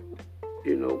would,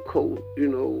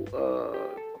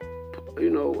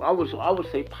 I would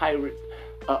say pirate,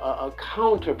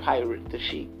 counter pirate the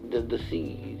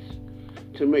seas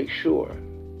to make sure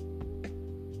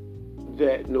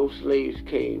that no slaves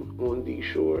came on these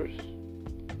shores,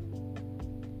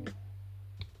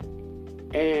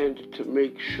 and to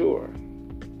make sure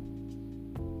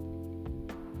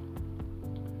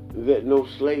that no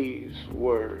slaves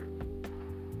were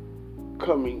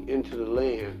coming into the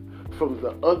land from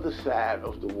the other side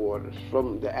of the waters,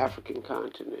 from the African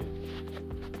continent.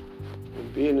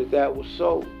 And being that that was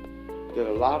so, that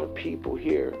a lot of people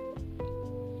here,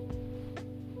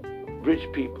 rich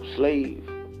people,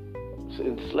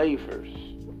 enslavers,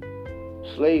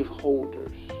 slave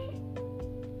holders,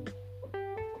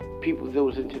 people that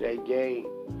was into that game,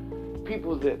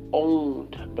 people that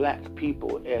owned black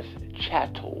people as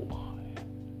chattel.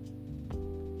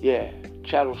 Yeah,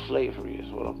 chattel slavery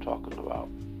is what I'm talking about.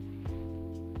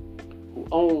 Who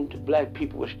owned black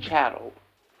people as chattel,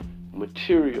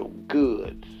 material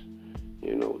goods.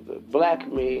 The black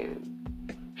man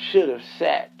should have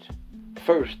sat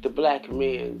first, the black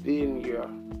man, then your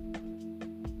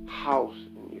house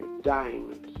and your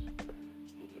diamonds,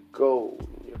 and your gold,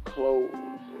 and your clothes,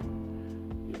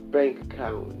 and your bank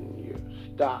account, and your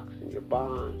stocks, and your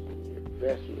bonds, and your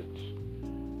investments.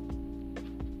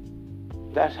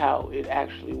 That's how it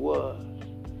actually was.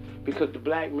 Because the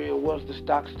black man was the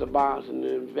stocks, the bonds, and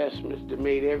the investments that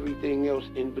made everything else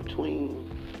in between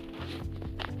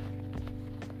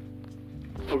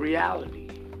a reality.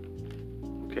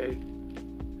 Okay?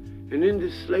 And in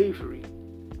this slavery,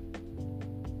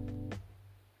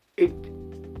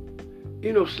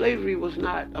 slavery was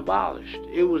not abolished.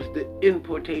 It was the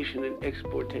importation and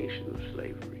exportation of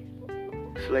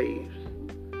slaves.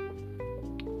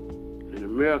 And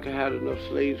America had enough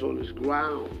slaves on its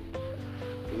ground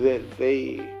that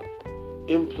they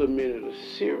implemented a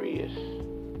serious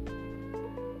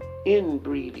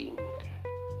inbreeding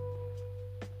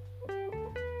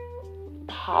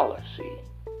policy.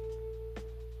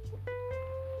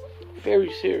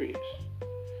 Very serious.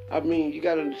 I mean, you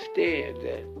got to understand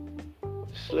that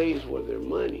slaves were their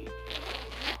money.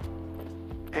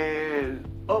 And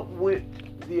up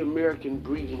went the American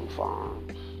breeding farms.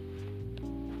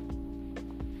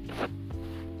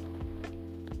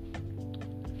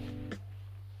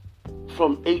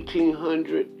 From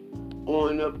 1800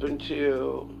 on up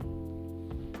until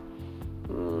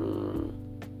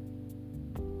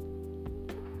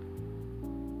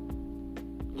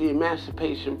the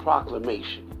Emancipation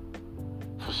Proclamation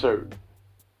for certain.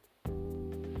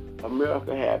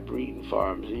 America had breeding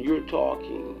farms, and you're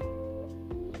talking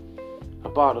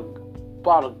about a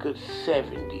good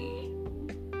 70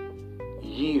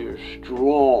 years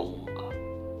strong.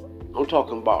 I'm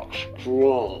talking about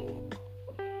strong.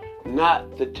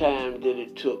 Not the time that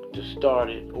it took to start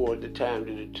it or the time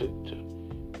that it took to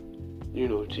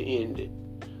end it.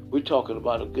 We're talking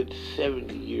about a good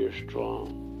 70 years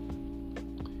strong.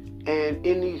 And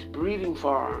in these breeding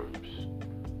farms,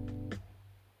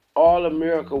 all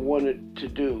America wanted to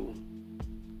do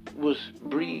was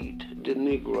breed the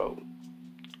Negro.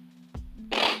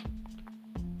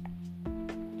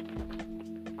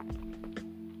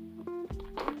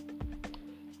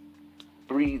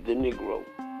 Breed the Negro.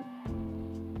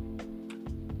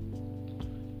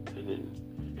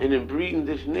 And in breeding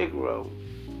this Negro,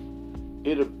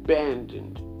 it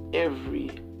abandoned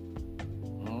every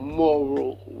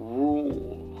moral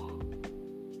rule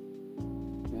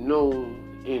known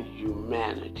in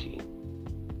humanity.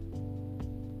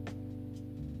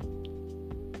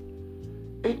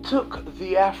 It took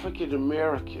the African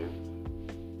American.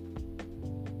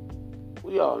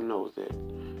 We all know that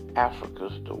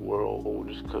Africa's the world's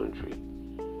oldest country.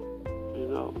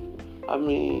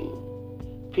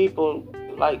 People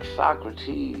like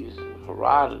Socrates and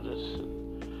Herodotus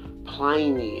and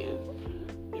Pliny, and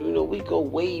we go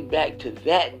way back to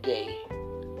that day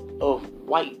of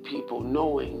white people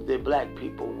knowing that black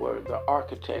people were the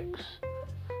architects,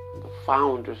 the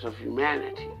founders of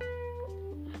humanity,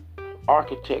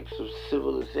 architects of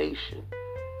civilization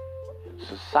and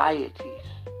societies,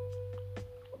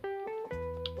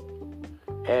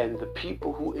 and the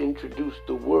people who introduced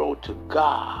the world to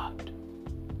God,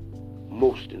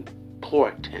 most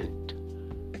important.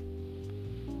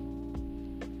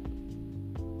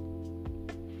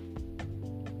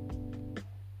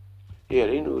 Yeah,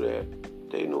 they knew that.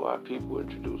 They knew our people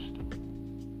introduced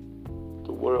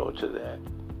the world to that.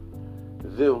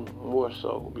 Them more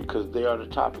so, because they are the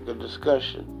topic of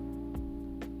discussion.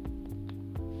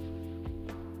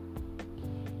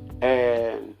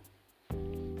 And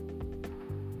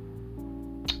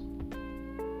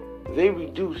they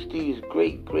reduced these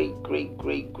great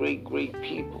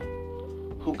people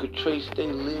who could trace their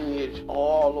lineage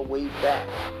all the way back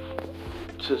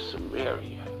to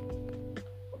Samaria,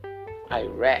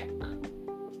 Iraq,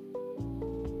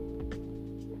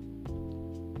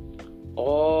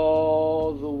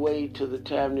 all the way to the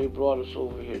time they brought us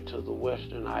over here to the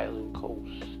Western Island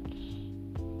coasts.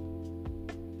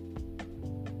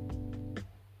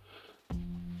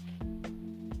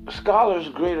 Scholars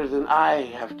greater than I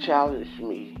have challenged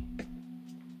me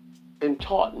and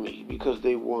taught me, because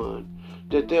they won,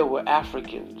 that there were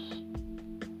Africans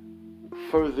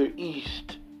further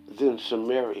east than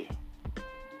Samaria.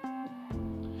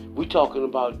 We're talking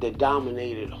about that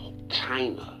dominated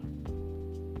China.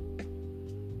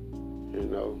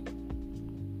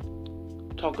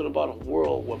 Talking about a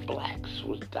world where blacks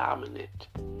was dominant.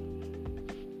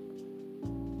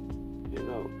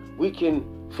 We can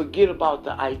forget about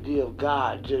the idea of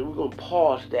God. We're going to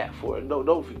pause that for it. No,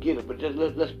 don't forget it, but just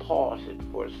let's pause it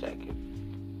for a second.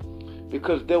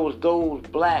 Because there was those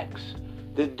blacks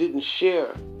that didn't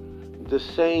share the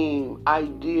same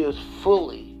ideas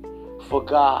fully for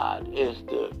God as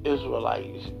the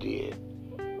Israelites did.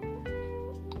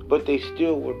 But they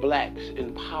still were blacks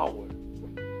in power.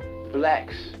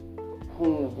 Blacks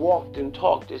whom walked and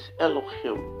talked as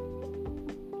Elohim.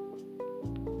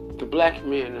 The black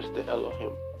man is the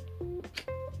Elohim.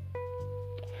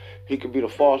 He could be the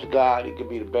false God. He could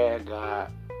be the bad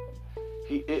God.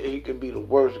 He could be the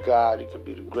worst God. He could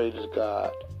be the greatest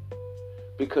God.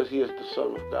 Because he is the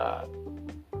Son of God.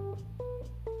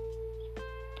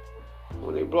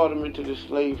 When they brought him into the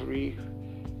slavery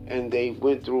and they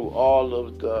went through all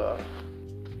of the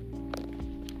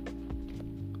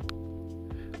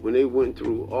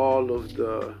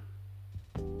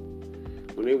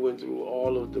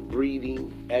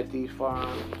breeding at these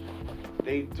farms,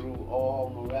 they threw all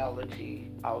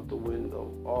morality out the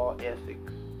window, all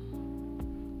ethics,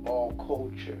 all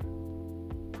culture,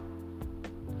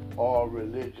 all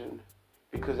religion,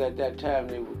 because at that time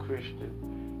they were Christian.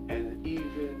 And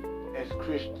even as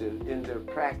Christian in their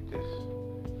practice,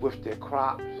 with their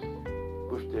crops,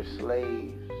 with their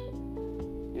slaves,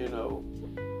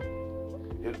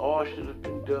 it all should have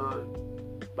been done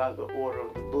by the order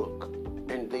of the book,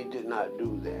 and they did not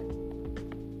do that.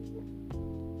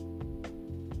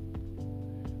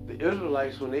 The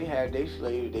Israelites, when they had their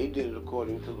slaves, they did it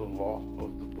according to the law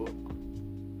of the book.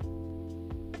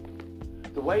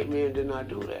 The white man did not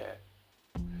do that.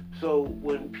 So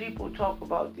when people talk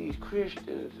about these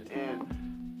Christians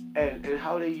and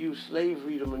how they use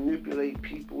slavery to manipulate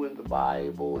people in the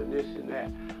Bible and this and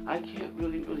that, I can't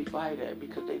really buy that,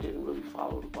 because they didn't really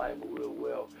follow the Bible real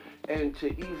well. And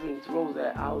to even throw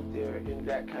that out there in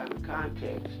that kind of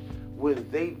context when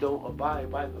they don't abide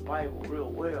by the Bible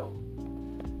real well,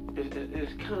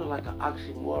 it's kind of like an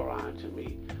oxymoron to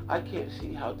me. I can't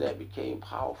see how that became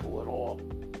powerful at all.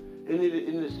 And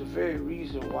it's the very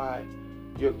reason why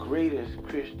your greatest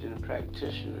Christian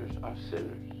practitioners are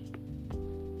sinners.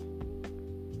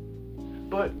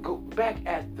 But go back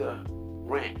at the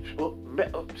ranch.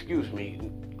 Excuse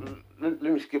me. Let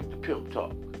me skip the pimp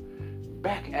talk.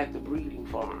 Back at the breeding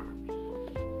farms.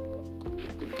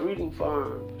 The breeding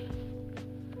farms,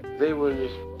 they were in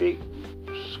this big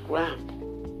scramble,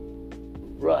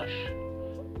 rush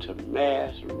to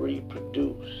mass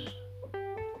reproduce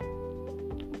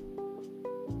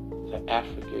the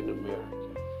African American.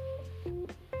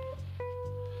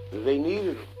 They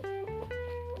needed him.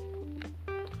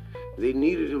 They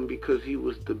needed him because he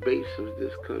was the base of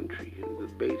this country and the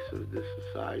base of this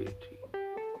society.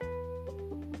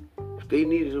 If they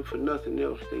needed him for nothing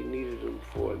else, they needed him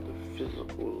for the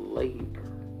physical labor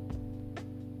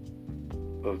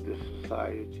of the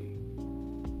society.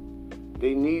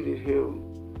 They needed him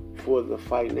for the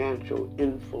financial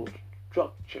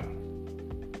infrastructure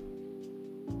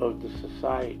of the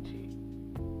society.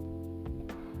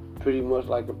 Pretty much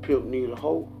like a pimp needs a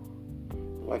hoe,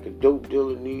 like a dope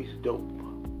dealer needs dope.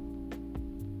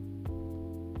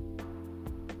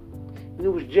 And it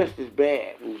was just as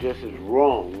bad and just as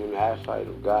wrong in the eyesight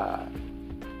of God.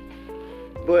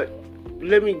 But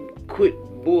let me quit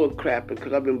bull crapping,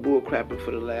 because I've been bull crapping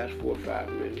for the last 4 or 5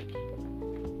 minutes.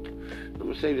 I'm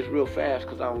going to say this real fast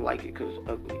because I don't like it because it's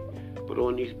ugly. But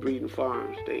on these breeding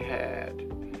farms, they had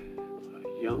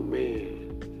a young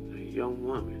man and a young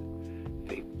woman.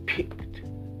 They picked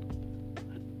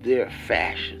their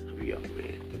fashion of young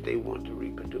men that they want to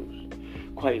reproduce.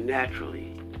 Quite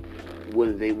naturally,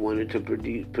 when they wanted to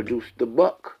produce the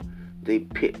buck, they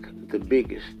pick the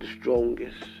biggest, the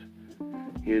strongest,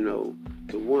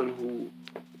 the one who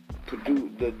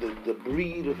produced the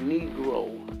breed of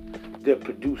Negro that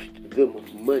produced them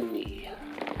money.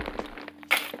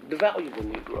 The valuable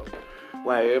Negro.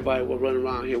 Why everybody will run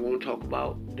around here won't talk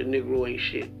about the Negro ain't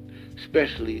shit.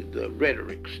 Especially the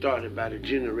rhetoric started by the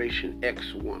Generation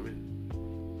X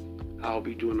woman. I'll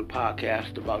be doing a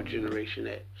podcast about Generation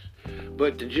X.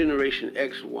 But the Generation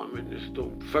X woman is the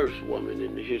first woman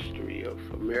in the history of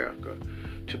America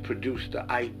to produce the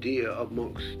idea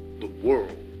amongst the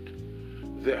world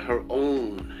that her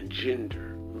own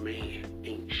gender, man,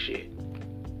 ain't shit.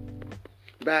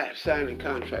 By signing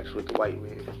contracts with the white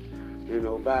man,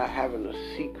 by having a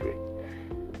secret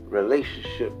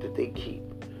relationship that they keep.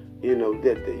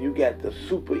 That you got the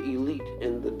super elite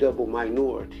and the double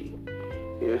minority.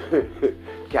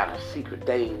 Got a secret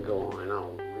thing going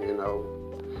on,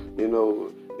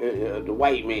 the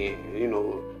white man,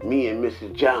 me and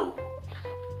Mrs. Jones,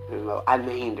 I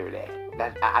named her that.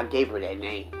 I gave her that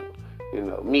name,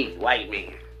 me, white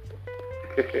man.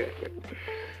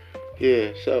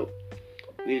 Yeah, so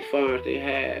these farms, they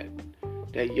had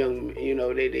that young,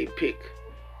 they pick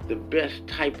the best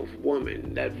type of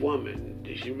woman. That woman,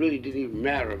 she really didn't even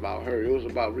matter about her. It was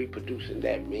about reproducing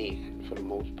that man for the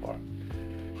most part.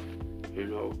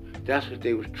 That's what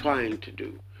they was trying to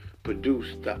do.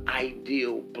 Produce the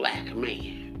ideal black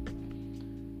man.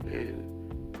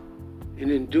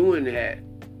 And in doing that,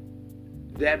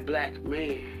 that black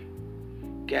man,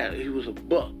 he was a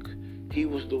buck. He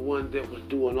was the one that was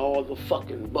doing all the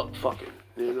fucking buck fucking,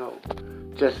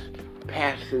 just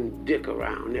passing dick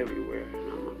around everywhere.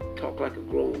 And I'm gonna talk like a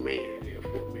grown man here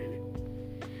for a minute.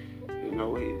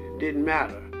 It didn't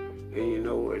matter. And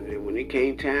and when it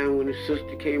came time when his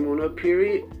sister came on her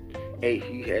period, hey,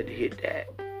 he had to hit that.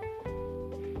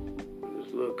 When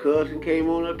his little cousin came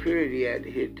on her period, he had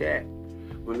to hit that.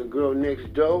 When the girl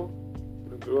next door,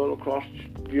 the girl across,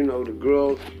 the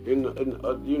girl in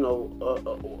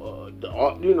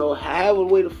however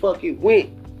way the fuck it went,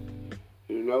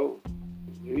 your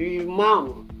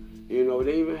mama,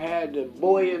 they even had the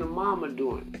boy and the mama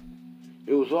doing it.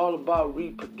 It was all about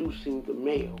reproducing the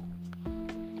male.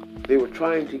 They were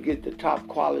trying to get the top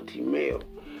quality male,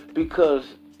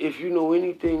 because if you know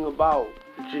anything about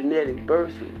genetic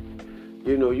birthing,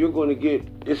 you're going to get,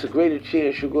 it's a greater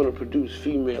chance you're going to produce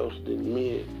females than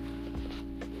men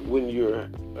when you're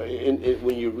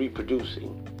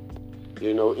reproducing.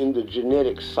 In the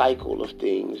genetic cycle of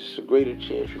things, it's a greater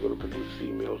chance you're going to produce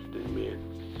females than men.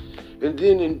 And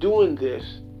then in doing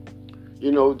this,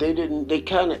 You know, they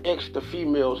kind of X the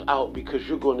females out because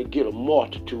you're going to get a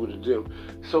multitude of them.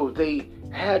 So they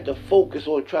had to focus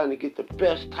on trying to get the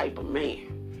best type of man.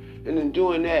 And in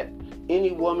doing that,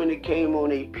 any woman that came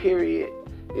on a period,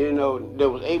 you know, that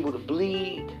was able to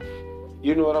bleed,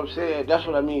 you know what I'm saying? That's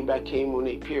what I mean by came on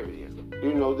a period.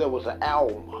 You know, there was an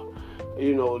alma,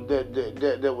 you know,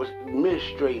 that was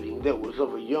menstruating, that was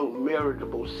of a young,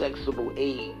 marriageable, sexable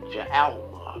age, an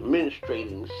alma,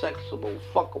 menstruating, sexable,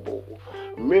 fuckable,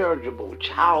 marriageable,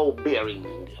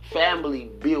 childbearing,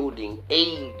 family-building,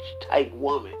 age-type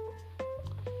woman.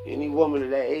 Any woman of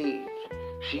that age,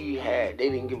 they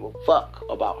didn't give a fuck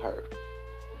about her.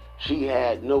 She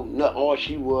had all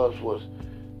she was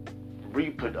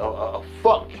a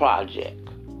fuck project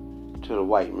to the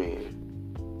white man.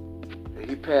 And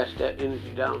he passed that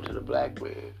energy down to the black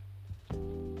man.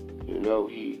 You know,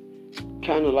 he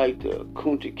kind of like the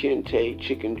Kunta Kinte,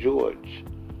 Chicken George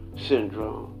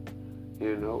syndrome.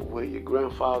 You know, where your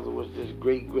grandfather was this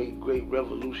great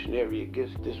revolutionary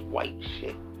against this white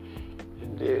shit.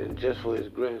 And then just for his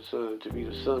grandson to be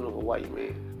the son of a white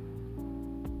man.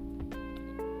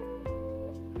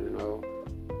 You know,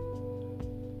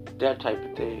 that type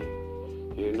of thing.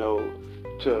 You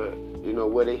know,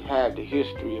 where they had the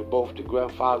history of both the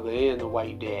grandfather and the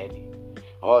white daddy.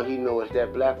 All he knows is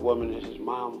that black woman is his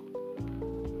mama.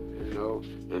 You know,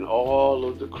 and all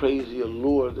of the crazy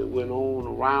allure that went on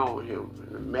around him,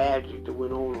 and the magic that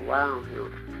went on around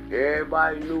him.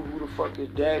 Everybody knew who the fuck his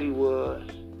daddy was.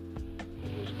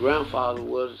 His grandfather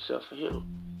was, except for him.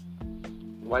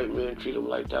 White men treat him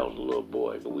like that was a little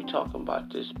boy, but we talking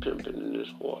about this pimping and this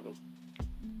whoredom.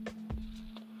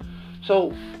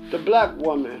 So the black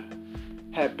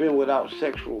woman had been without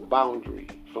sexual boundary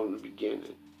from the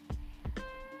beginning.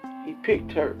 He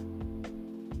picked her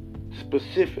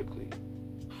specifically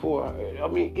for her. I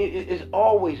mean, it's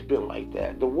always been like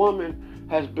that. The woman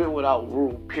has been without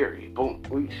rule, period. Boom.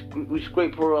 We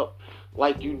scrape her up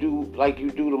like you do the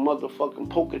motherfucking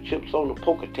poker chips on the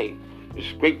poker table. You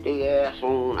scrape their ass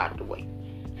on out the way.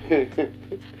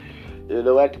 You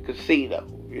know, at the casino,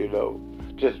 you know.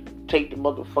 Just take the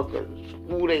motherfucker,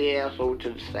 screw their ass over to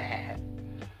the side.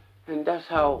 And that's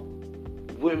how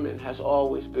women has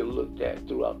always been looked at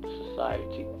throughout the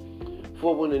society.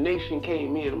 For when the nation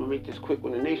came in, I'm going to make this quick,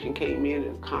 when the nation came in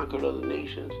and conquered other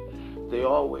nations, they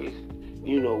always,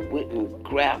 you know, went and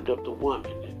grabbed up the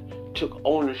woman and took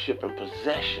ownership and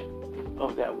possession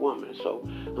of that woman. So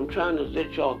I'm trying to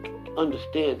let y'all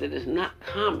understand that it's not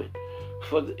common.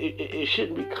 It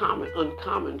shouldn't be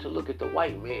uncommon to look at the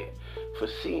white man for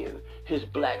seeing his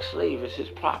black slave as his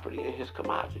property and his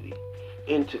commodity,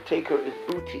 and to take her as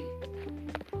booty,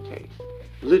 okay,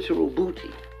 literal booty.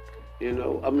 You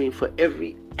know, I mean, for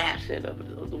every asset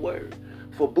of the word.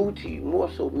 For booty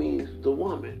more so means the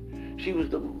woman. She was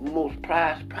the most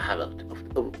prized product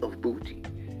of booty,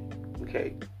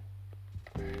 okay.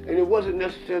 And it wasn't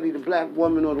necessarily the black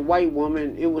woman or the white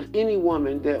woman. It was any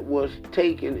woman that was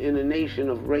taken in a nation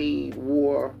of raid,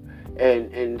 war,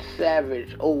 and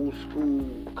savage, old school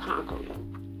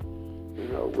conquering. You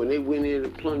know, when they went in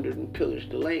and plundered and pillaged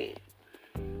the land.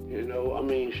 You know, I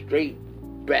mean, straight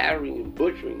battering and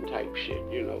butchering type shit,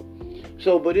 you know.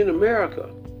 So, but in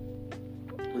America,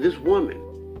 this woman,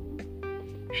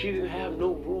 she didn't have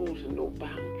no rules and no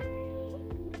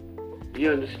boundaries.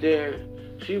 You understand?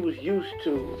 She was used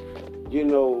to, you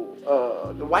know,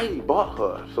 the whitey bought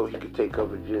her so he could take her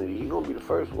virginity. He gonna be the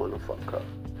first one to fuck her.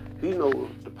 He knows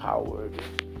the power of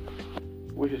it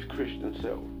with his Christian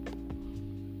self.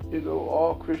 You know,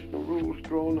 all Christian rules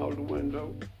thrown out the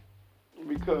window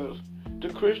because the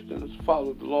Christians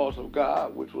followed the laws of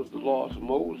God, which was the laws of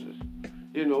Moses.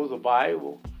 You know, the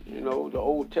Bible, you know, the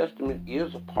Old Testament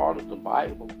is a part of the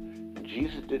Bible.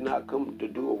 Jesus did not come to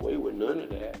do away with none of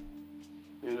that.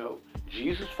 You know,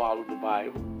 Jesus followed the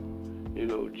Bible. You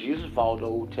know, Jesus followed the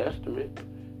Old Testament.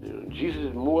 You know,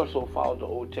 Jesus more so followed the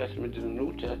Old Testament than the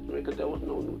New Testament because there was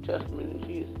no New Testament in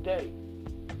Jesus' day.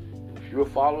 If you're a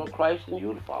follower of Christ, then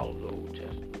you'd follow the Old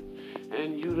Testament.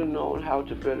 And you'd have known how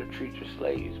to better treat your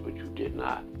slaves, but you did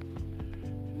not.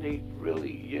 And they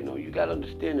really, you know, you got to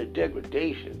understand the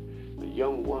degradation. The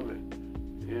young woman,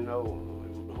 you know,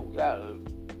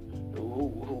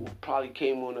 who probably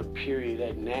came on a period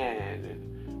at 9,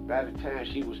 and by the time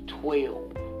she was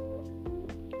 12,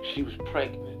 she was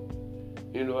pregnant.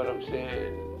 You know what I'm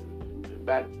saying?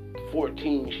 About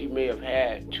 14, she may have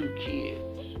had 2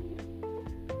 kids.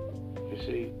 You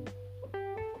see?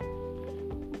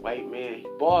 White man, he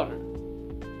bought her.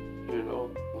 You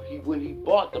know, when he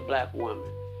bought the black woman,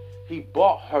 he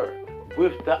bought her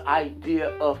with the idea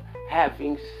of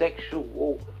having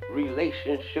sexual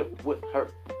relationship with her.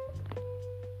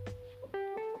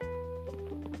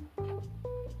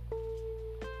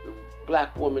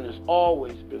 black woman has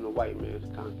always been a white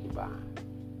man's concubine.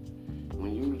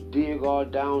 When you dig all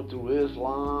down through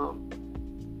Islam,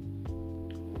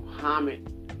 Muhammad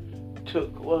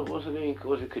took, what was her name?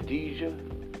 Was it Khadijah?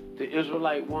 The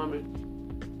Israelite woman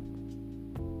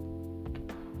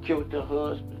killed her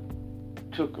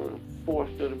husband, took her and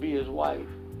forced her to be his wife,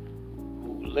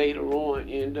 who later on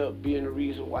ended up being the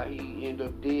reason why he ended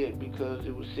up dead, because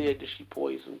it was said that she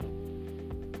poisoned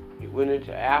him. He went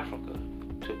into Africa,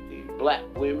 took these black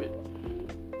women,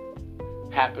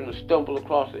 happened to stumble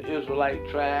across the Israelite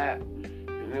tribe,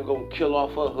 and they're going to kill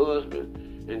off her husband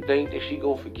and think that she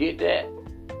going to forget that,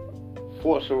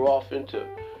 force her off into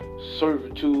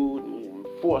servitude and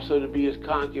force her to be his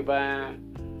concubine.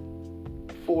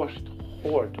 Forced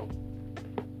whoredom.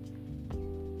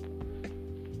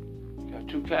 You got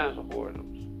two kinds of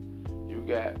whoredoms. You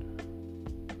got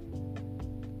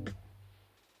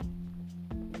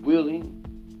willing,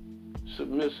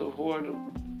 submissive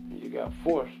whoredom, and you got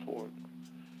forced whoredom.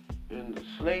 And the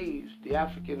slaves, the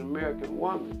African American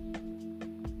woman,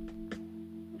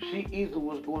 she either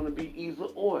was going to be either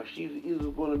or. She's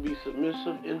either going to be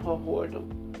submissive in her whoredom,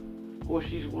 or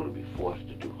she's going to be forced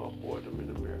to do her whoredom in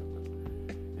America.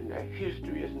 And that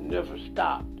history has never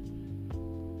stopped.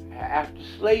 After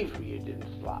slavery, it didn't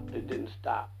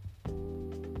stop.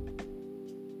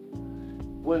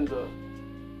 When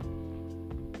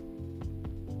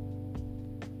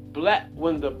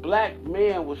the black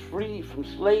man was freed from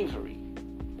slavery,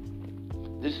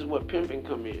 this is what pimping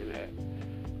come in at.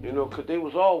 You know, because they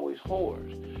was always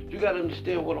whores. You got to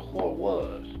understand what a whore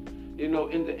was. You know,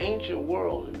 in the ancient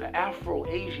world, in the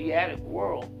Afro-Asiatic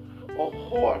world, a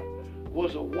whore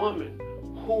was a woman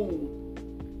who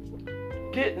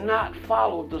did not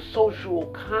follow the social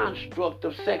construct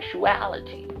of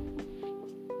sexuality.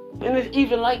 And it's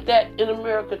even like that in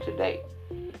America today.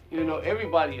 You know,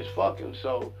 everybody is fucking,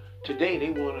 so today they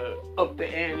want to up the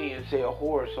ante and say a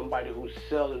whore is somebody who's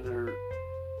selling her,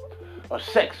 a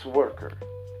sex worker,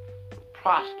 a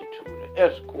prostitute, an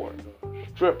escort, a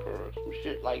stripper, or some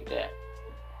shit like that.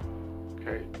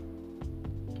 Okay?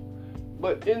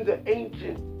 But in the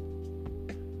ancient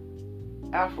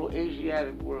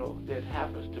Afro-Asiatic world that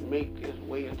happens to make its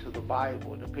way into the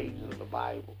Bible, the pages of the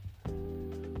Bible,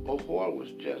 a whore was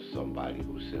just somebody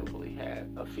who simply had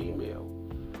a female.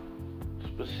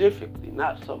 Specifically,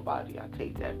 not somebody, I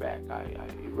take that back, I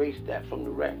erased that from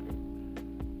the record.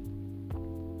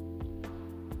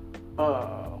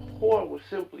 A whore was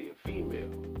simply a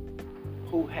female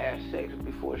who had sex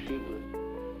before she was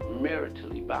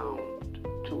maritally bound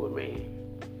to a man.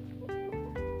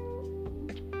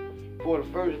 For the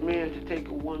first man to take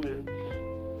a woman's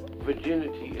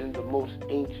virginity in the most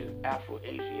ancient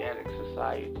Afro-Asiatic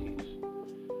societies,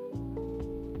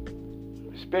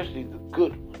 especially the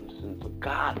good ones and the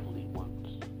godly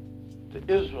ones, the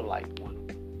Israelite one,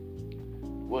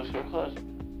 was her husband.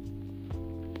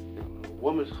 A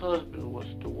woman's husband was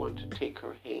the one to take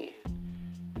her hand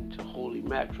into holy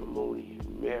matrimony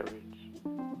and marriage,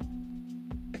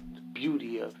 the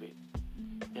beauty of it,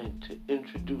 and to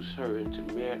introduce her into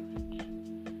marriage,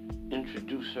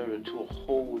 introduce her into a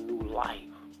whole new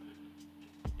life,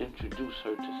 introduce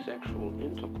her to sexual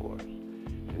intercourse.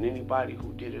 And anybody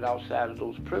who did it outside of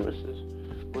those premises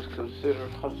was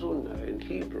considered Hazunah in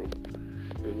Hebrew.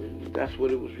 And that's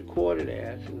what it was recorded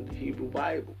as in the Hebrew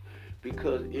Bible.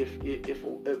 Because if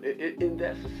in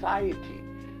that society,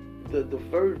 the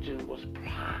virgin was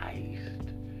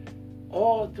prized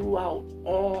all throughout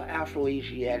all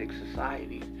Afro-Asiatic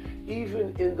societies,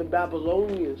 even in the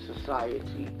Babylonian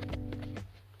society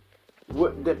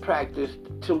that practiced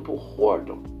temple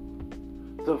whoredom.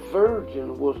 The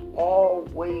virgin was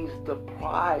always the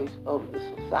prize of the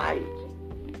society.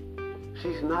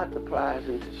 She's not the prize,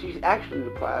 she's actually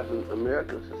the prize in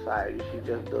American society. She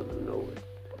just doesn't know it.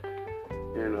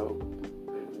 You know,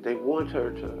 they want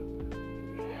her to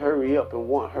hurry up and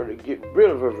want her to get rid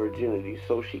of her virginity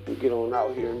so she can get on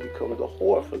out here and become the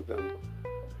whore for them.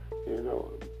 You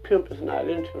know, pimp is not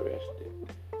interested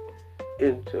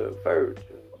into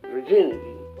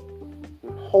virginity,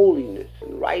 and holiness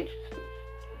and righteousness.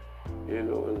 You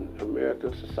know, and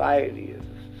American society is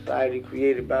a society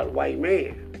created by the white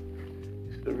man.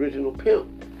 It's the original pimp.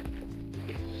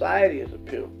 Society is a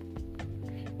pimp.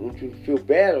 I want you to feel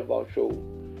bad about your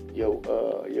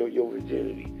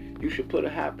virginity. You should put a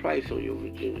high price on your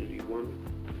virginity, woman.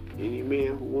 Any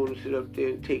man who wants to sit up there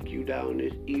and take you down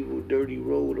this evil, dirty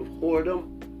road of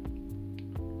whoredom,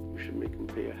 you should make him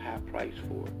pay a high price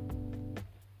for it.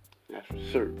 That's for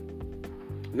certain.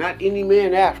 Not any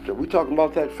man after. We're talking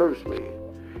about that first man.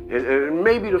 And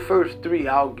maybe the first three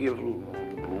I'll give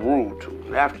rule to.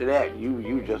 And after that,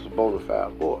 you just a bona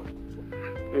fide whore.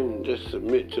 and just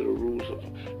submit to the rules of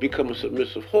become a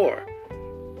submissive whore.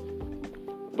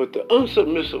 But the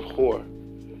unsubmissive whore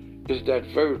is that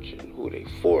virgin who they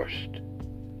forced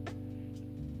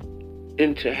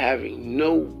into having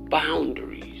no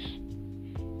boundaries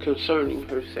concerning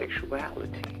her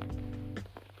sexuality.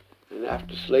 And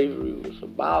after slavery was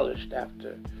abolished,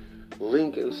 after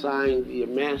Lincoln signed the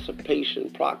Emancipation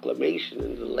Proclamation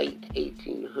in the late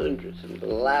 1800s and the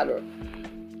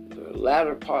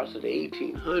latter parts of the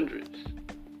 1800s,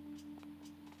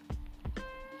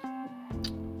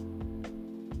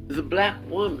 the black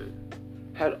woman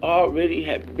had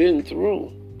been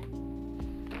through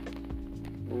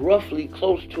roughly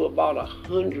close to about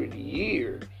 100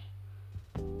 years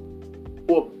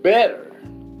or better.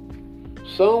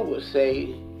 Some would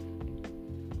say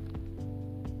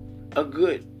a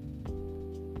good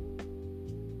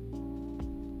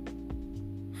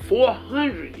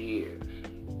 400 years.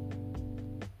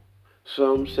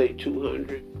 Some say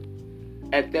 200.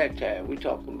 At that time, we're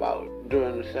talking about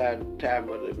during the time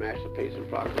of the Emancipation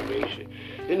Proclamation.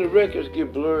 And the records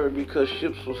get blurred because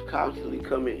ships was constantly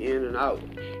coming in and out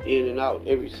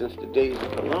ever since the days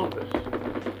of Columbus.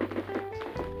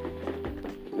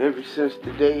 And ever since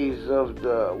the days of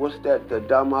the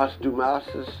Damas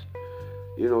Dumasus,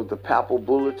 the papal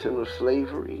bulletin of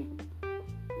slavery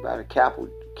by the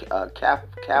Catholic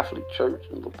Church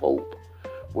and the Pope,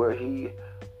 where he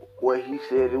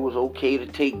said it was okay to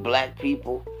take black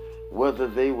people, whether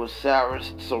they were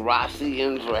Saracens or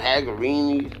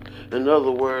Hagarenes. In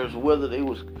other words, whether they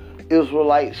was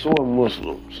Israelites or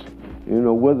Muslims,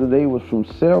 whether they was from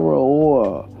Sarah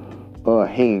or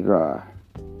Hagar.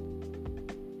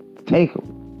 Take them,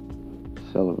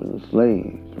 sell them into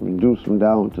slaves, reduce them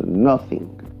down to nothing.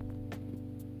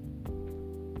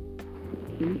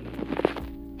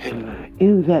 And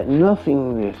in that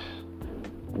nothingness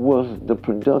was the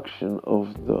production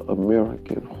of the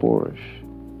American whorish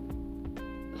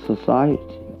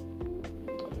society.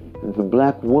 And the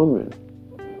black woman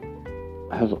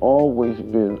has always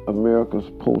been America's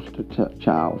poster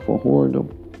child for whoredom.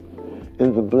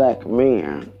 And the black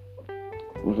man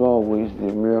was always the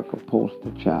American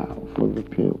poster child for the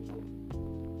pimp.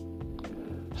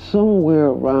 Somewhere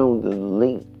around the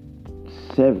late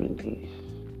 70s,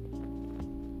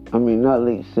 not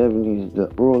late 70s,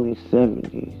 the early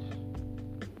 70s,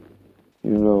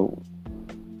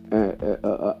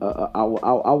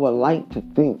 I would like to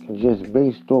think, just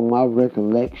based on my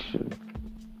recollection,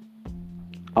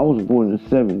 I was born in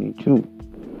 72,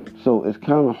 so it's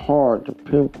kind of hard to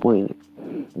pinpoint it.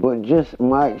 But just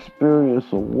my experience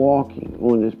of walking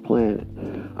on this planet,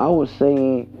 I would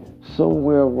say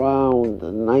somewhere around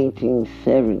the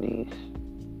 1970s.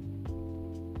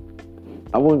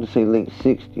 I wanted to say late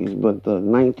 60s, but the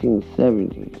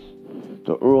 1970s,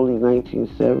 the early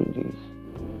 1970s,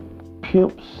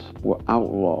 pimps were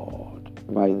outlawed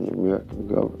by the American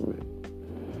government,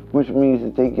 which means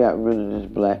that they got rid of this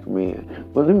black man.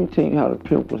 But let me tell you how the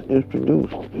pimp was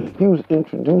introduced. He was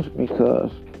introduced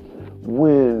because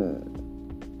when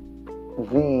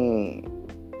the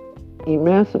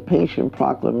Emancipation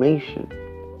Proclamation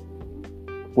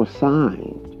was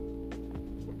signed,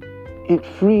 it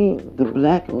freed the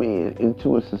black man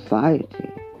into a society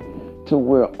to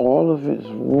where all of its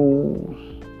rules,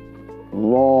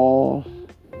 laws,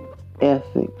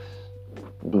 ethics,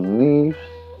 beliefs,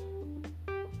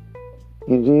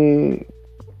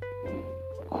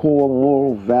 core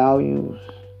moral values,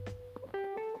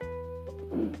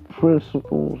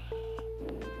 principles,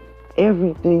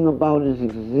 everything about his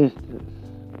existence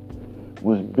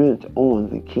was bent on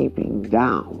the keeping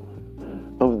down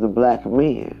of the black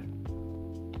man.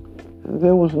 And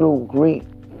there was no great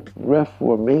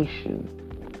reformation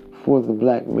for the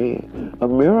black man.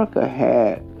 America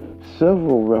had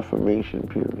several reformation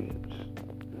periods.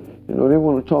 They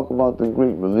want to talk about the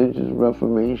Great Religious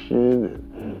Reformation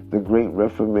and the Great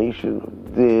Reformation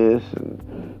of this,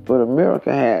 but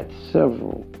America had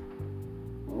several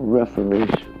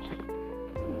reformations.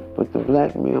 But the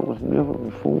black man was never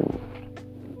reformed.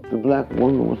 The black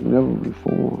woman was never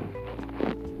reformed.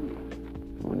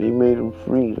 When they made him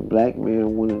free, the black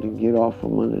man wanted to get off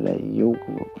from under that yoke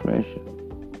of oppression.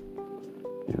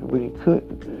 But he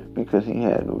couldn't, because he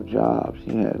had no jobs,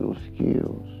 he had no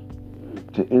skills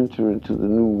to enter into the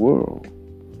new world,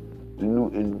 the new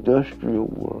industrial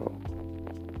world.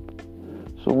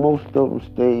 So most of them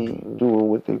stayed doing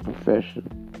what they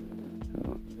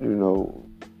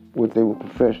what they were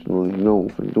professionally known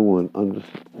for doing under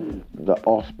the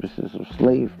auspices of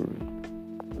slavery.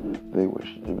 They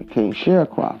became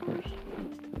sharecroppers.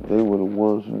 They were the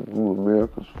ones who grew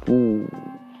America's food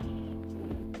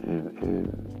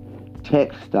and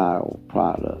textile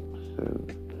products, and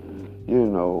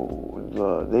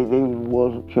they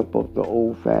wasn't kept up the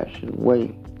old-fashioned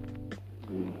way.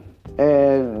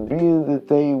 And being that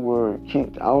they were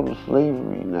kicked out of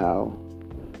slavery now,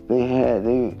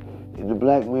 the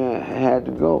black man had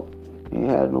to go. He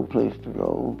had no place to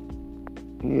go.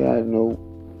 He had no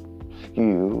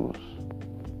skills.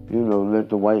 Let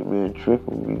the white man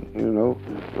trickle me,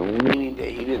 meaning that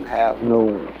he didn't have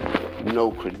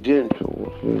no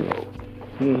credentials,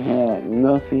 He had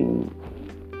nothing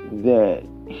that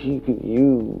he could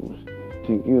use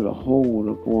to get a hold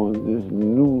upon this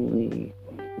newly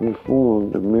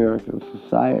reformed American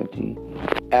society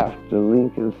after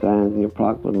Lincoln signed the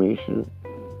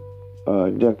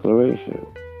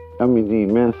the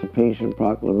Emancipation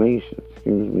Proclamation,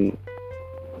 excuse me.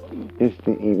 It's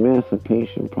the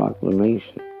Emancipation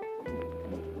Proclamation.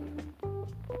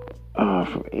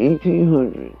 From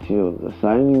 1800 till the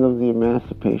signing of the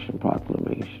Emancipation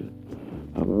Proclamation,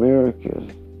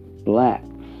 America's blacks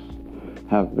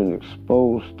have been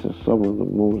exposed to some of the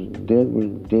most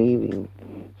degrading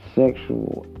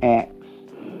sexual acts,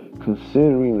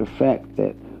 considering the fact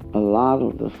that a lot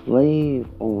of the slave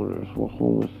owners were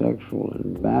homosexual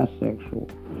and bisexual,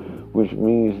 which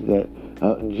means that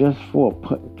just for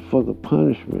the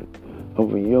punishment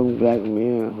of a young black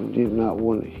man who did not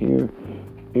want to hear,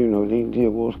 they did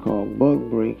what's called bug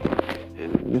breaking.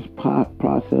 And this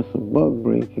process of bug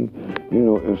breaking,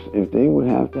 if they would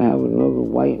have to have another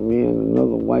white man,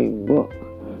 another white buck,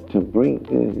 to break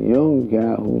this young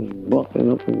guy who's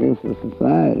bucking up against the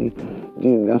society,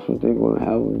 then that's what they're going to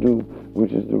have him do,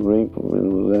 which is to rape him and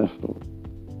molest him.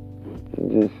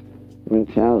 And this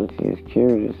mentality has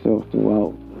carried itself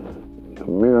throughout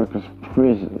America's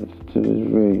prisons to this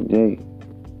very day.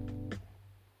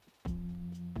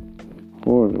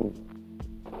 Horrible.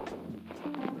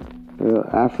 The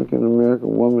African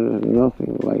American woman is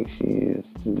nothing like she is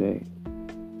today.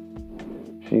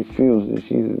 She feels that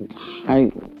she's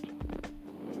entitled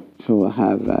to a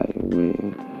high value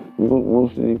man.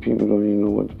 Most of these people don't even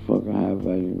know what the fuck a high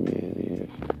value man is.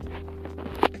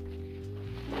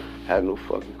 Have no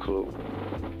fucking clue.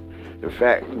 In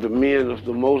fact, the men of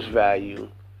the most value,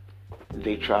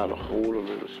 they try to hold them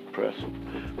and suppress them.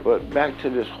 But back to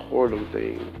this whoredom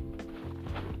thing.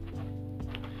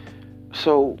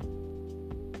 So,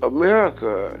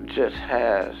 America just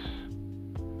has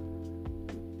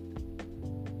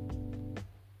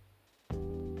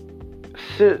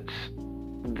since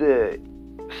the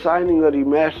signing of the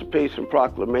Emancipation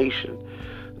Proclamation,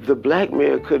 the black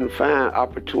man couldn't find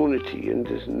opportunity in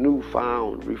this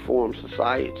newfound reformed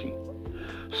society.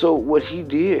 So what he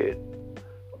did,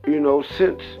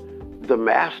 since the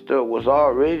master was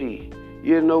already,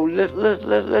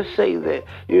 let's say that,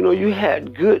 you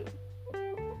had good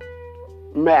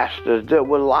masters that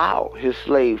would allow his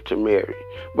slave to marry,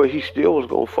 but he still was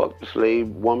going to fuck the slave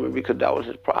woman because that was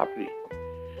his property.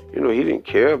 He didn't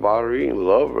care about her, he didn't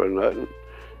love her or nothing.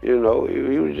 He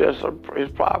was just his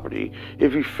property.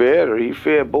 If he fed her, he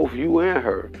fed both you and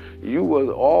her.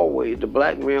 The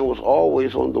black man was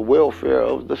always on the welfare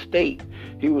of the state.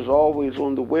 He was always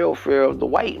on the welfare of the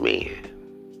white man,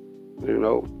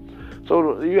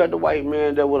 So you had the white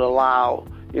man that would allow,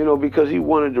 because he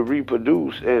wanted to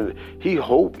reproduce, and he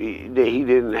hoped that he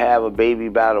didn't have a baby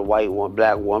by the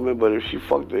black woman, but if she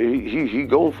fucked her, he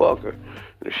gonna fuck her.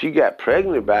 If she got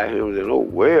pregnant by him, then oh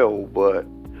well, but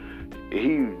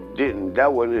he didn't,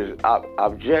 that wasn't his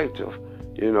objective.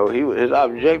 His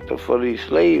objective for these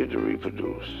slaves to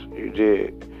reproduce. He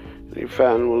did. And he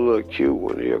found them a little cute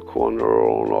when he'd corner her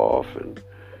on off, and,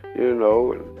 and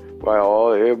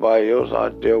while everybody else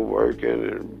out there working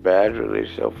and badgering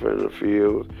themselves in the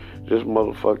field, this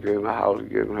motherfucker in the house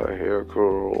getting her hair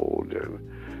curled and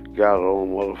got her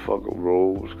own motherfucking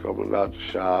robes coming out the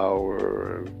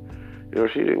shower, and,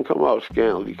 she didn't come out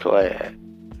scantily clad.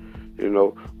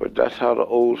 But that's how the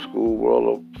old school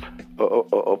world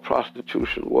of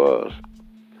prostitution was.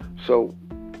 So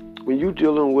when you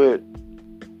dealing with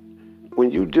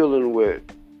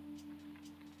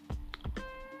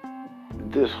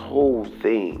this whole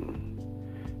thing,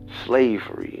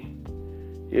 slavery,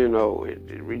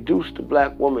 it reduced the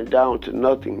black woman down to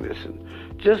nothingness. And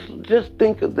just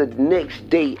think of the next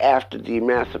day after the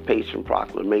Emancipation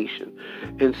Proclamation,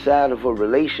 inside of a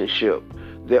relationship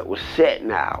that was set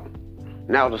now.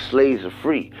 Now the slaves are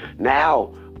free.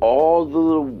 Now all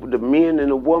the men and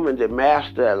the women that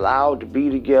master allowed to be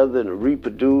together and to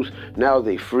reproduce, now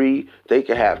they free. They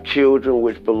can have children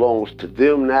which belongs to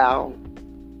them now.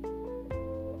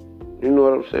 You know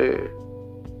what I'm saying?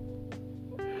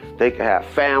 They can have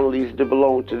families that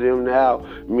belong to them now.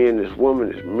 Me and this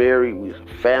woman is married. We're a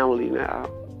family now.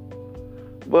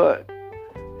 But,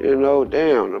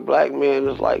 damn, the black man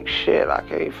is like, shit, I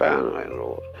can't find a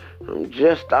landlord. I'm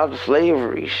just out of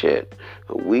slavery, shit.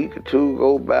 A week or two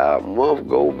go by, a month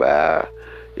go by,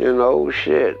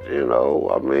 shit,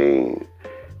 I mean,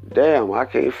 damn, I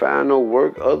can't find no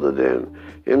work other than,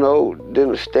 than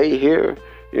to stay here,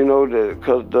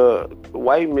 because the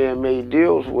white man made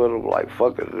deals with them, like,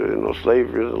 fuck it,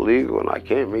 slavery is illegal and I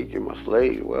can't make you my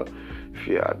slave. Well, if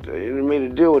you're out there, you made a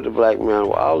deal with the black man,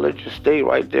 well, I'll let you stay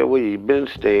right there where you've been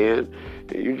staying,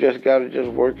 and you just gotta just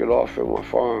work it off in my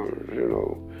farms,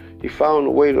 He found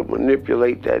a way to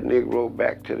manipulate that Negro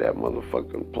back to that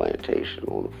motherfucking plantation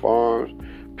on the farms,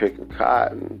 picking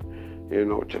cotton,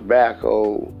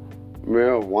 tobacco,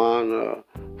 marijuana,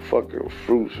 fucking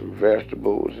fruits and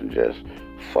vegetables, and just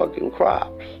fucking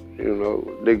crops.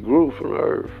 They grew from the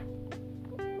earth.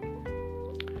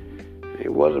 He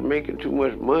wasn't making too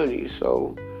much money,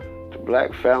 so the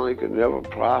black family could never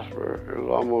prosper. It was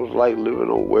almost like living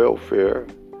on welfare,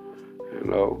 And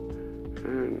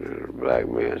the black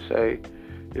man say,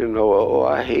 oh,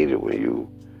 I hated when you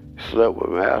slept with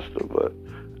master, but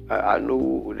I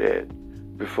knew that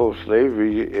before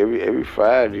slavery, every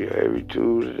Friday or every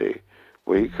Tuesday,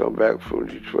 when he come back from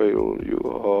Detroit on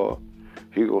U-Haul,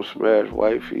 he gonna smash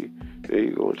wifey, then he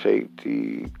gonna take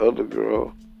the other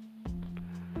girl,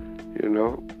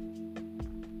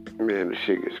 Man, the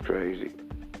shit gets crazy.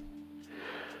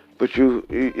 But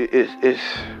it's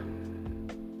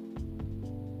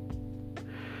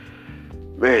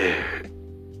man,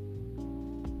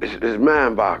 it's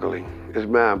mind-boggling. It's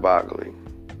mind-boggling.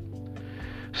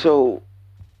 So,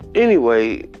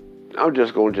 anyway, I'm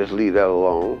just gonna leave that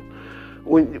alone.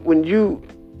 When you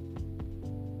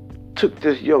took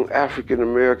this young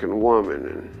African-American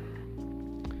woman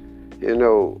and,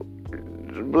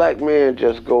 the black man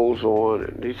just goes on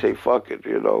and he say, fuck it,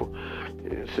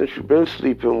 and since you've been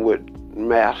sleeping with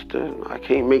master, I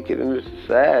can't make it in this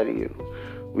society,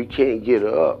 we can't get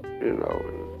up, and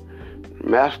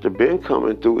master been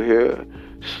coming through here,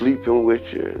 sleeping with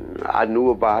you, and I knew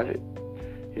about it,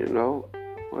 well,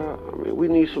 I mean, we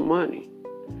need some money,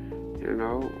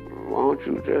 why don't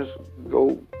you just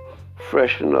go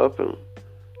freshen up and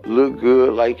look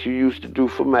good like you used to do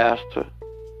for master,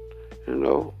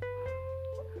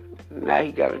 Now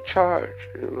you got a charge,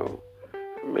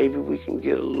 Maybe we can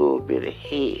get a little bit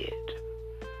ahead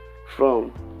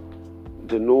from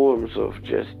the norms of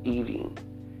just eating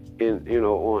and,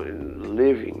 on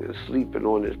living and sleeping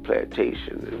on this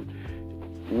plantation and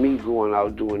me going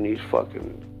out doing these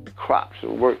fucking crops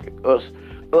and working, us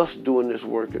doing this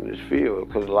work in this field,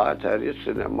 because a lot of times they're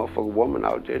sending that motherfucking woman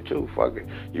out there too. Fuck it,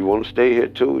 you want to stay here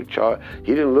too?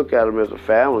 He didn't look at them as a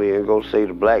family and go say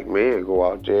the black man go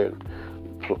out there and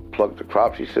pluck the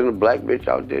crops. He sent a black bitch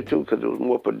out there too because it was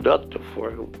more productive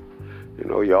for him.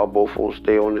 Y'all both want to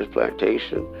stay on this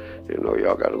plantation.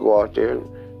 Y'all got to go out there and,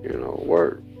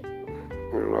 work.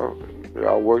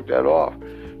 Y'all work that off.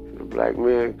 The black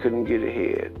man couldn't get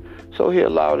ahead. So he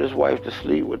allowed his wife to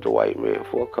sleep with the white man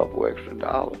for a couple extra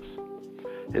dollars.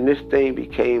 And this thing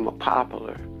became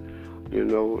popular.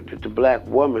 That the black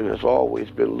woman has always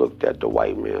been looked at the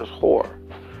white man's whore.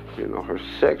 Her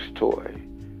sex toy,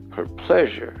 her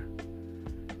pleasure.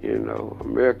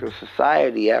 American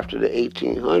society after the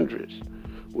 1800s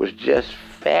was just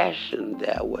fashioned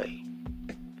that way.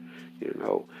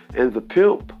 And the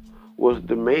pimp was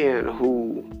the man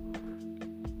who,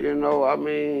 I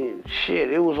mean, shit,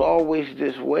 it was always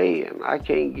this way and I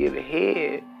can't get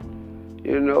ahead,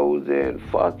 then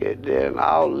fuck it, then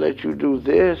I'll let you do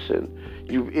this and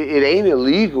it ain't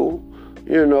illegal,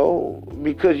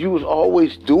 because you was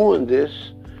always doing this,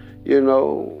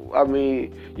 I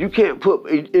mean, you can't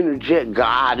interject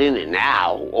God in it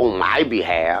now on my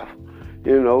behalf,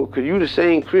 because you the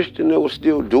same Christian that was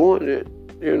still doing it,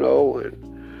 and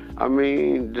I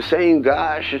mean, the same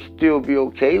God should still be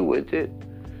okay with it,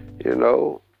 and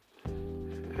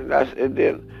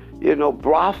then,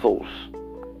 brothels,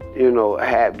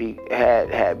 had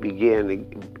began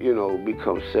to,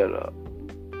 become set up,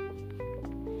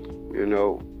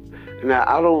 Now,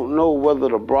 I don't know whether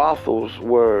the brothels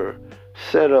were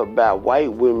set up by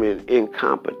white women in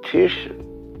competition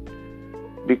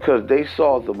because they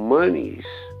saw the monies,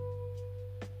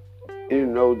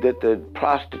 that the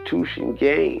prostitution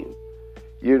game,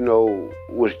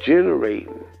 was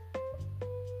generating.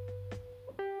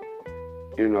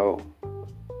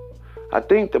 I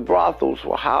think the brothels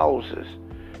were houses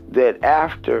that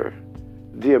after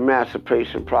the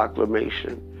Emancipation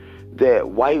Proclamation that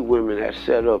white women had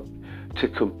set up to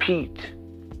compete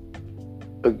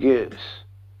against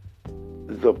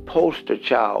the poster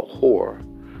child whore,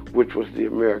 which was the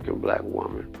American black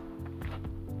woman.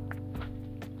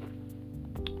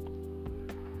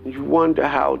 You wonder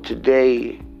how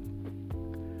today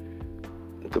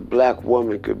the black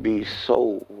woman could be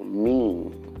so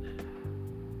mean,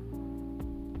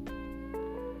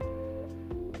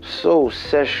 so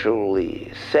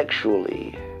sexually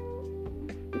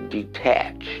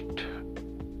detached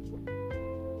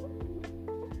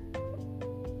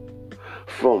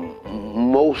from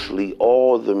mostly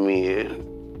all the men,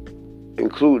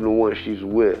 including the one she's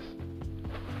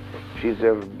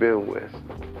ever been with.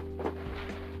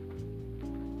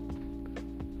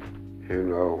 You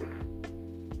know.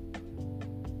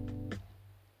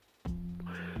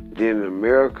 Then in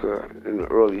America in the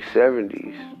early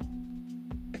 70s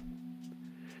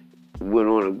went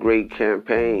on a great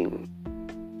campaign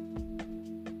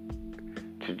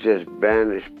to just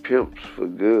banish pimps for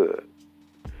good.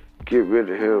 Get rid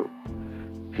of him.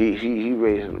 He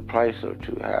raising the price up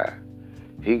too high.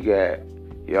 He got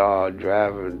y'all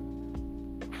driving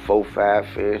 4-5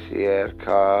 fancy ass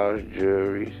cars,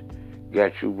 jewelries.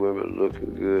 Got you women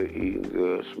looking good, eating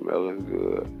good, smelling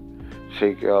good.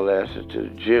 Take y'all asses to the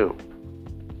gym.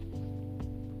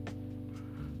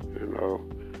 You know?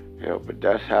 Yeah, but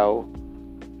that's how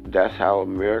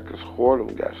America's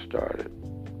whoredom got started.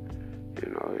 You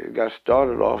know, it got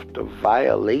started off the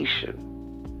violation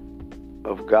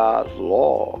of God's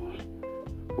laws,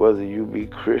 whether you be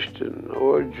Christian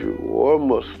or Jew or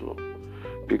Muslim,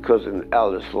 because in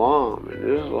Islam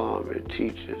it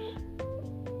teaches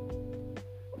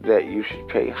that you should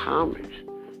pay homage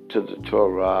to the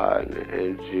Torah and the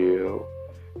Injil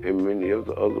and many of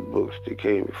the other books that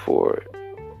came before it.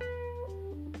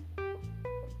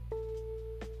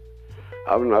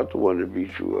 I'm not the one to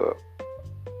beat you up,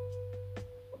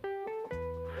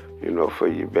 you know, for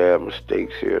your bad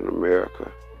mistakes here in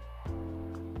America.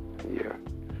 Yeah,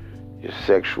 your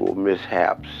sexual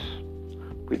mishaps.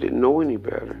 We didn't know any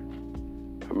better.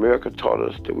 America taught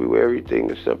us that we were everything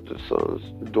except the sons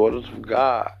and daughters of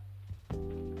God.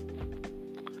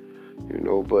 You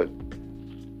know, but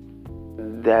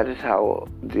that is how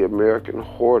the American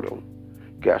whoredom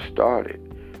got started.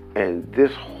 And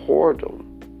this whoredom,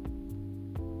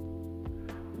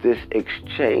 this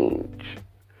exchange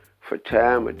for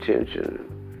time, attention,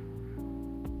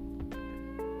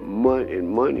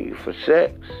 money for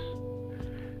sex,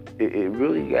 it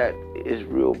really is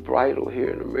real brittle here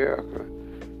in America.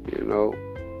 You know,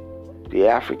 the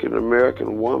African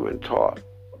American woman taught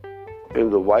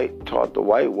the white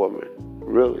woman,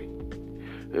 really.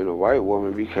 And the white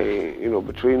woman became, you know,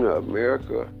 between the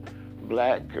America,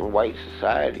 black and white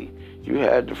society, you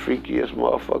had the freakiest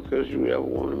motherfuckers you ever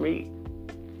want to meet.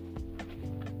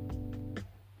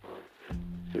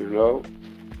 You know?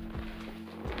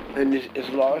 And it's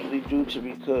largely due to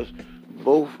because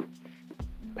both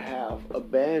have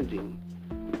abandoned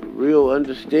real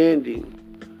understanding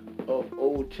of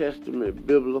Old Testament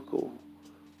biblical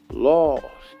laws,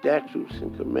 statutes,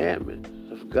 and commandments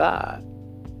of God.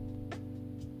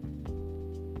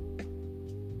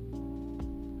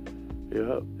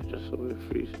 Yep, just so we're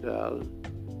freestyling.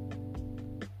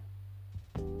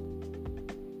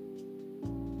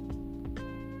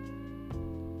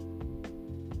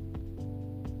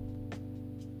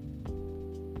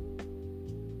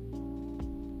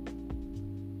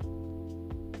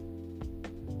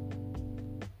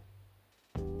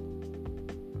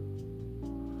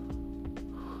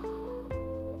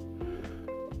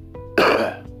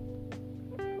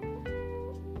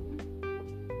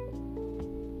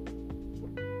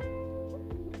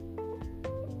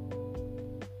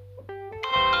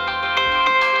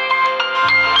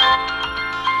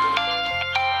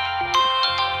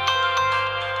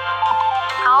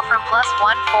 Call from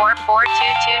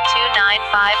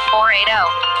 +14422295480.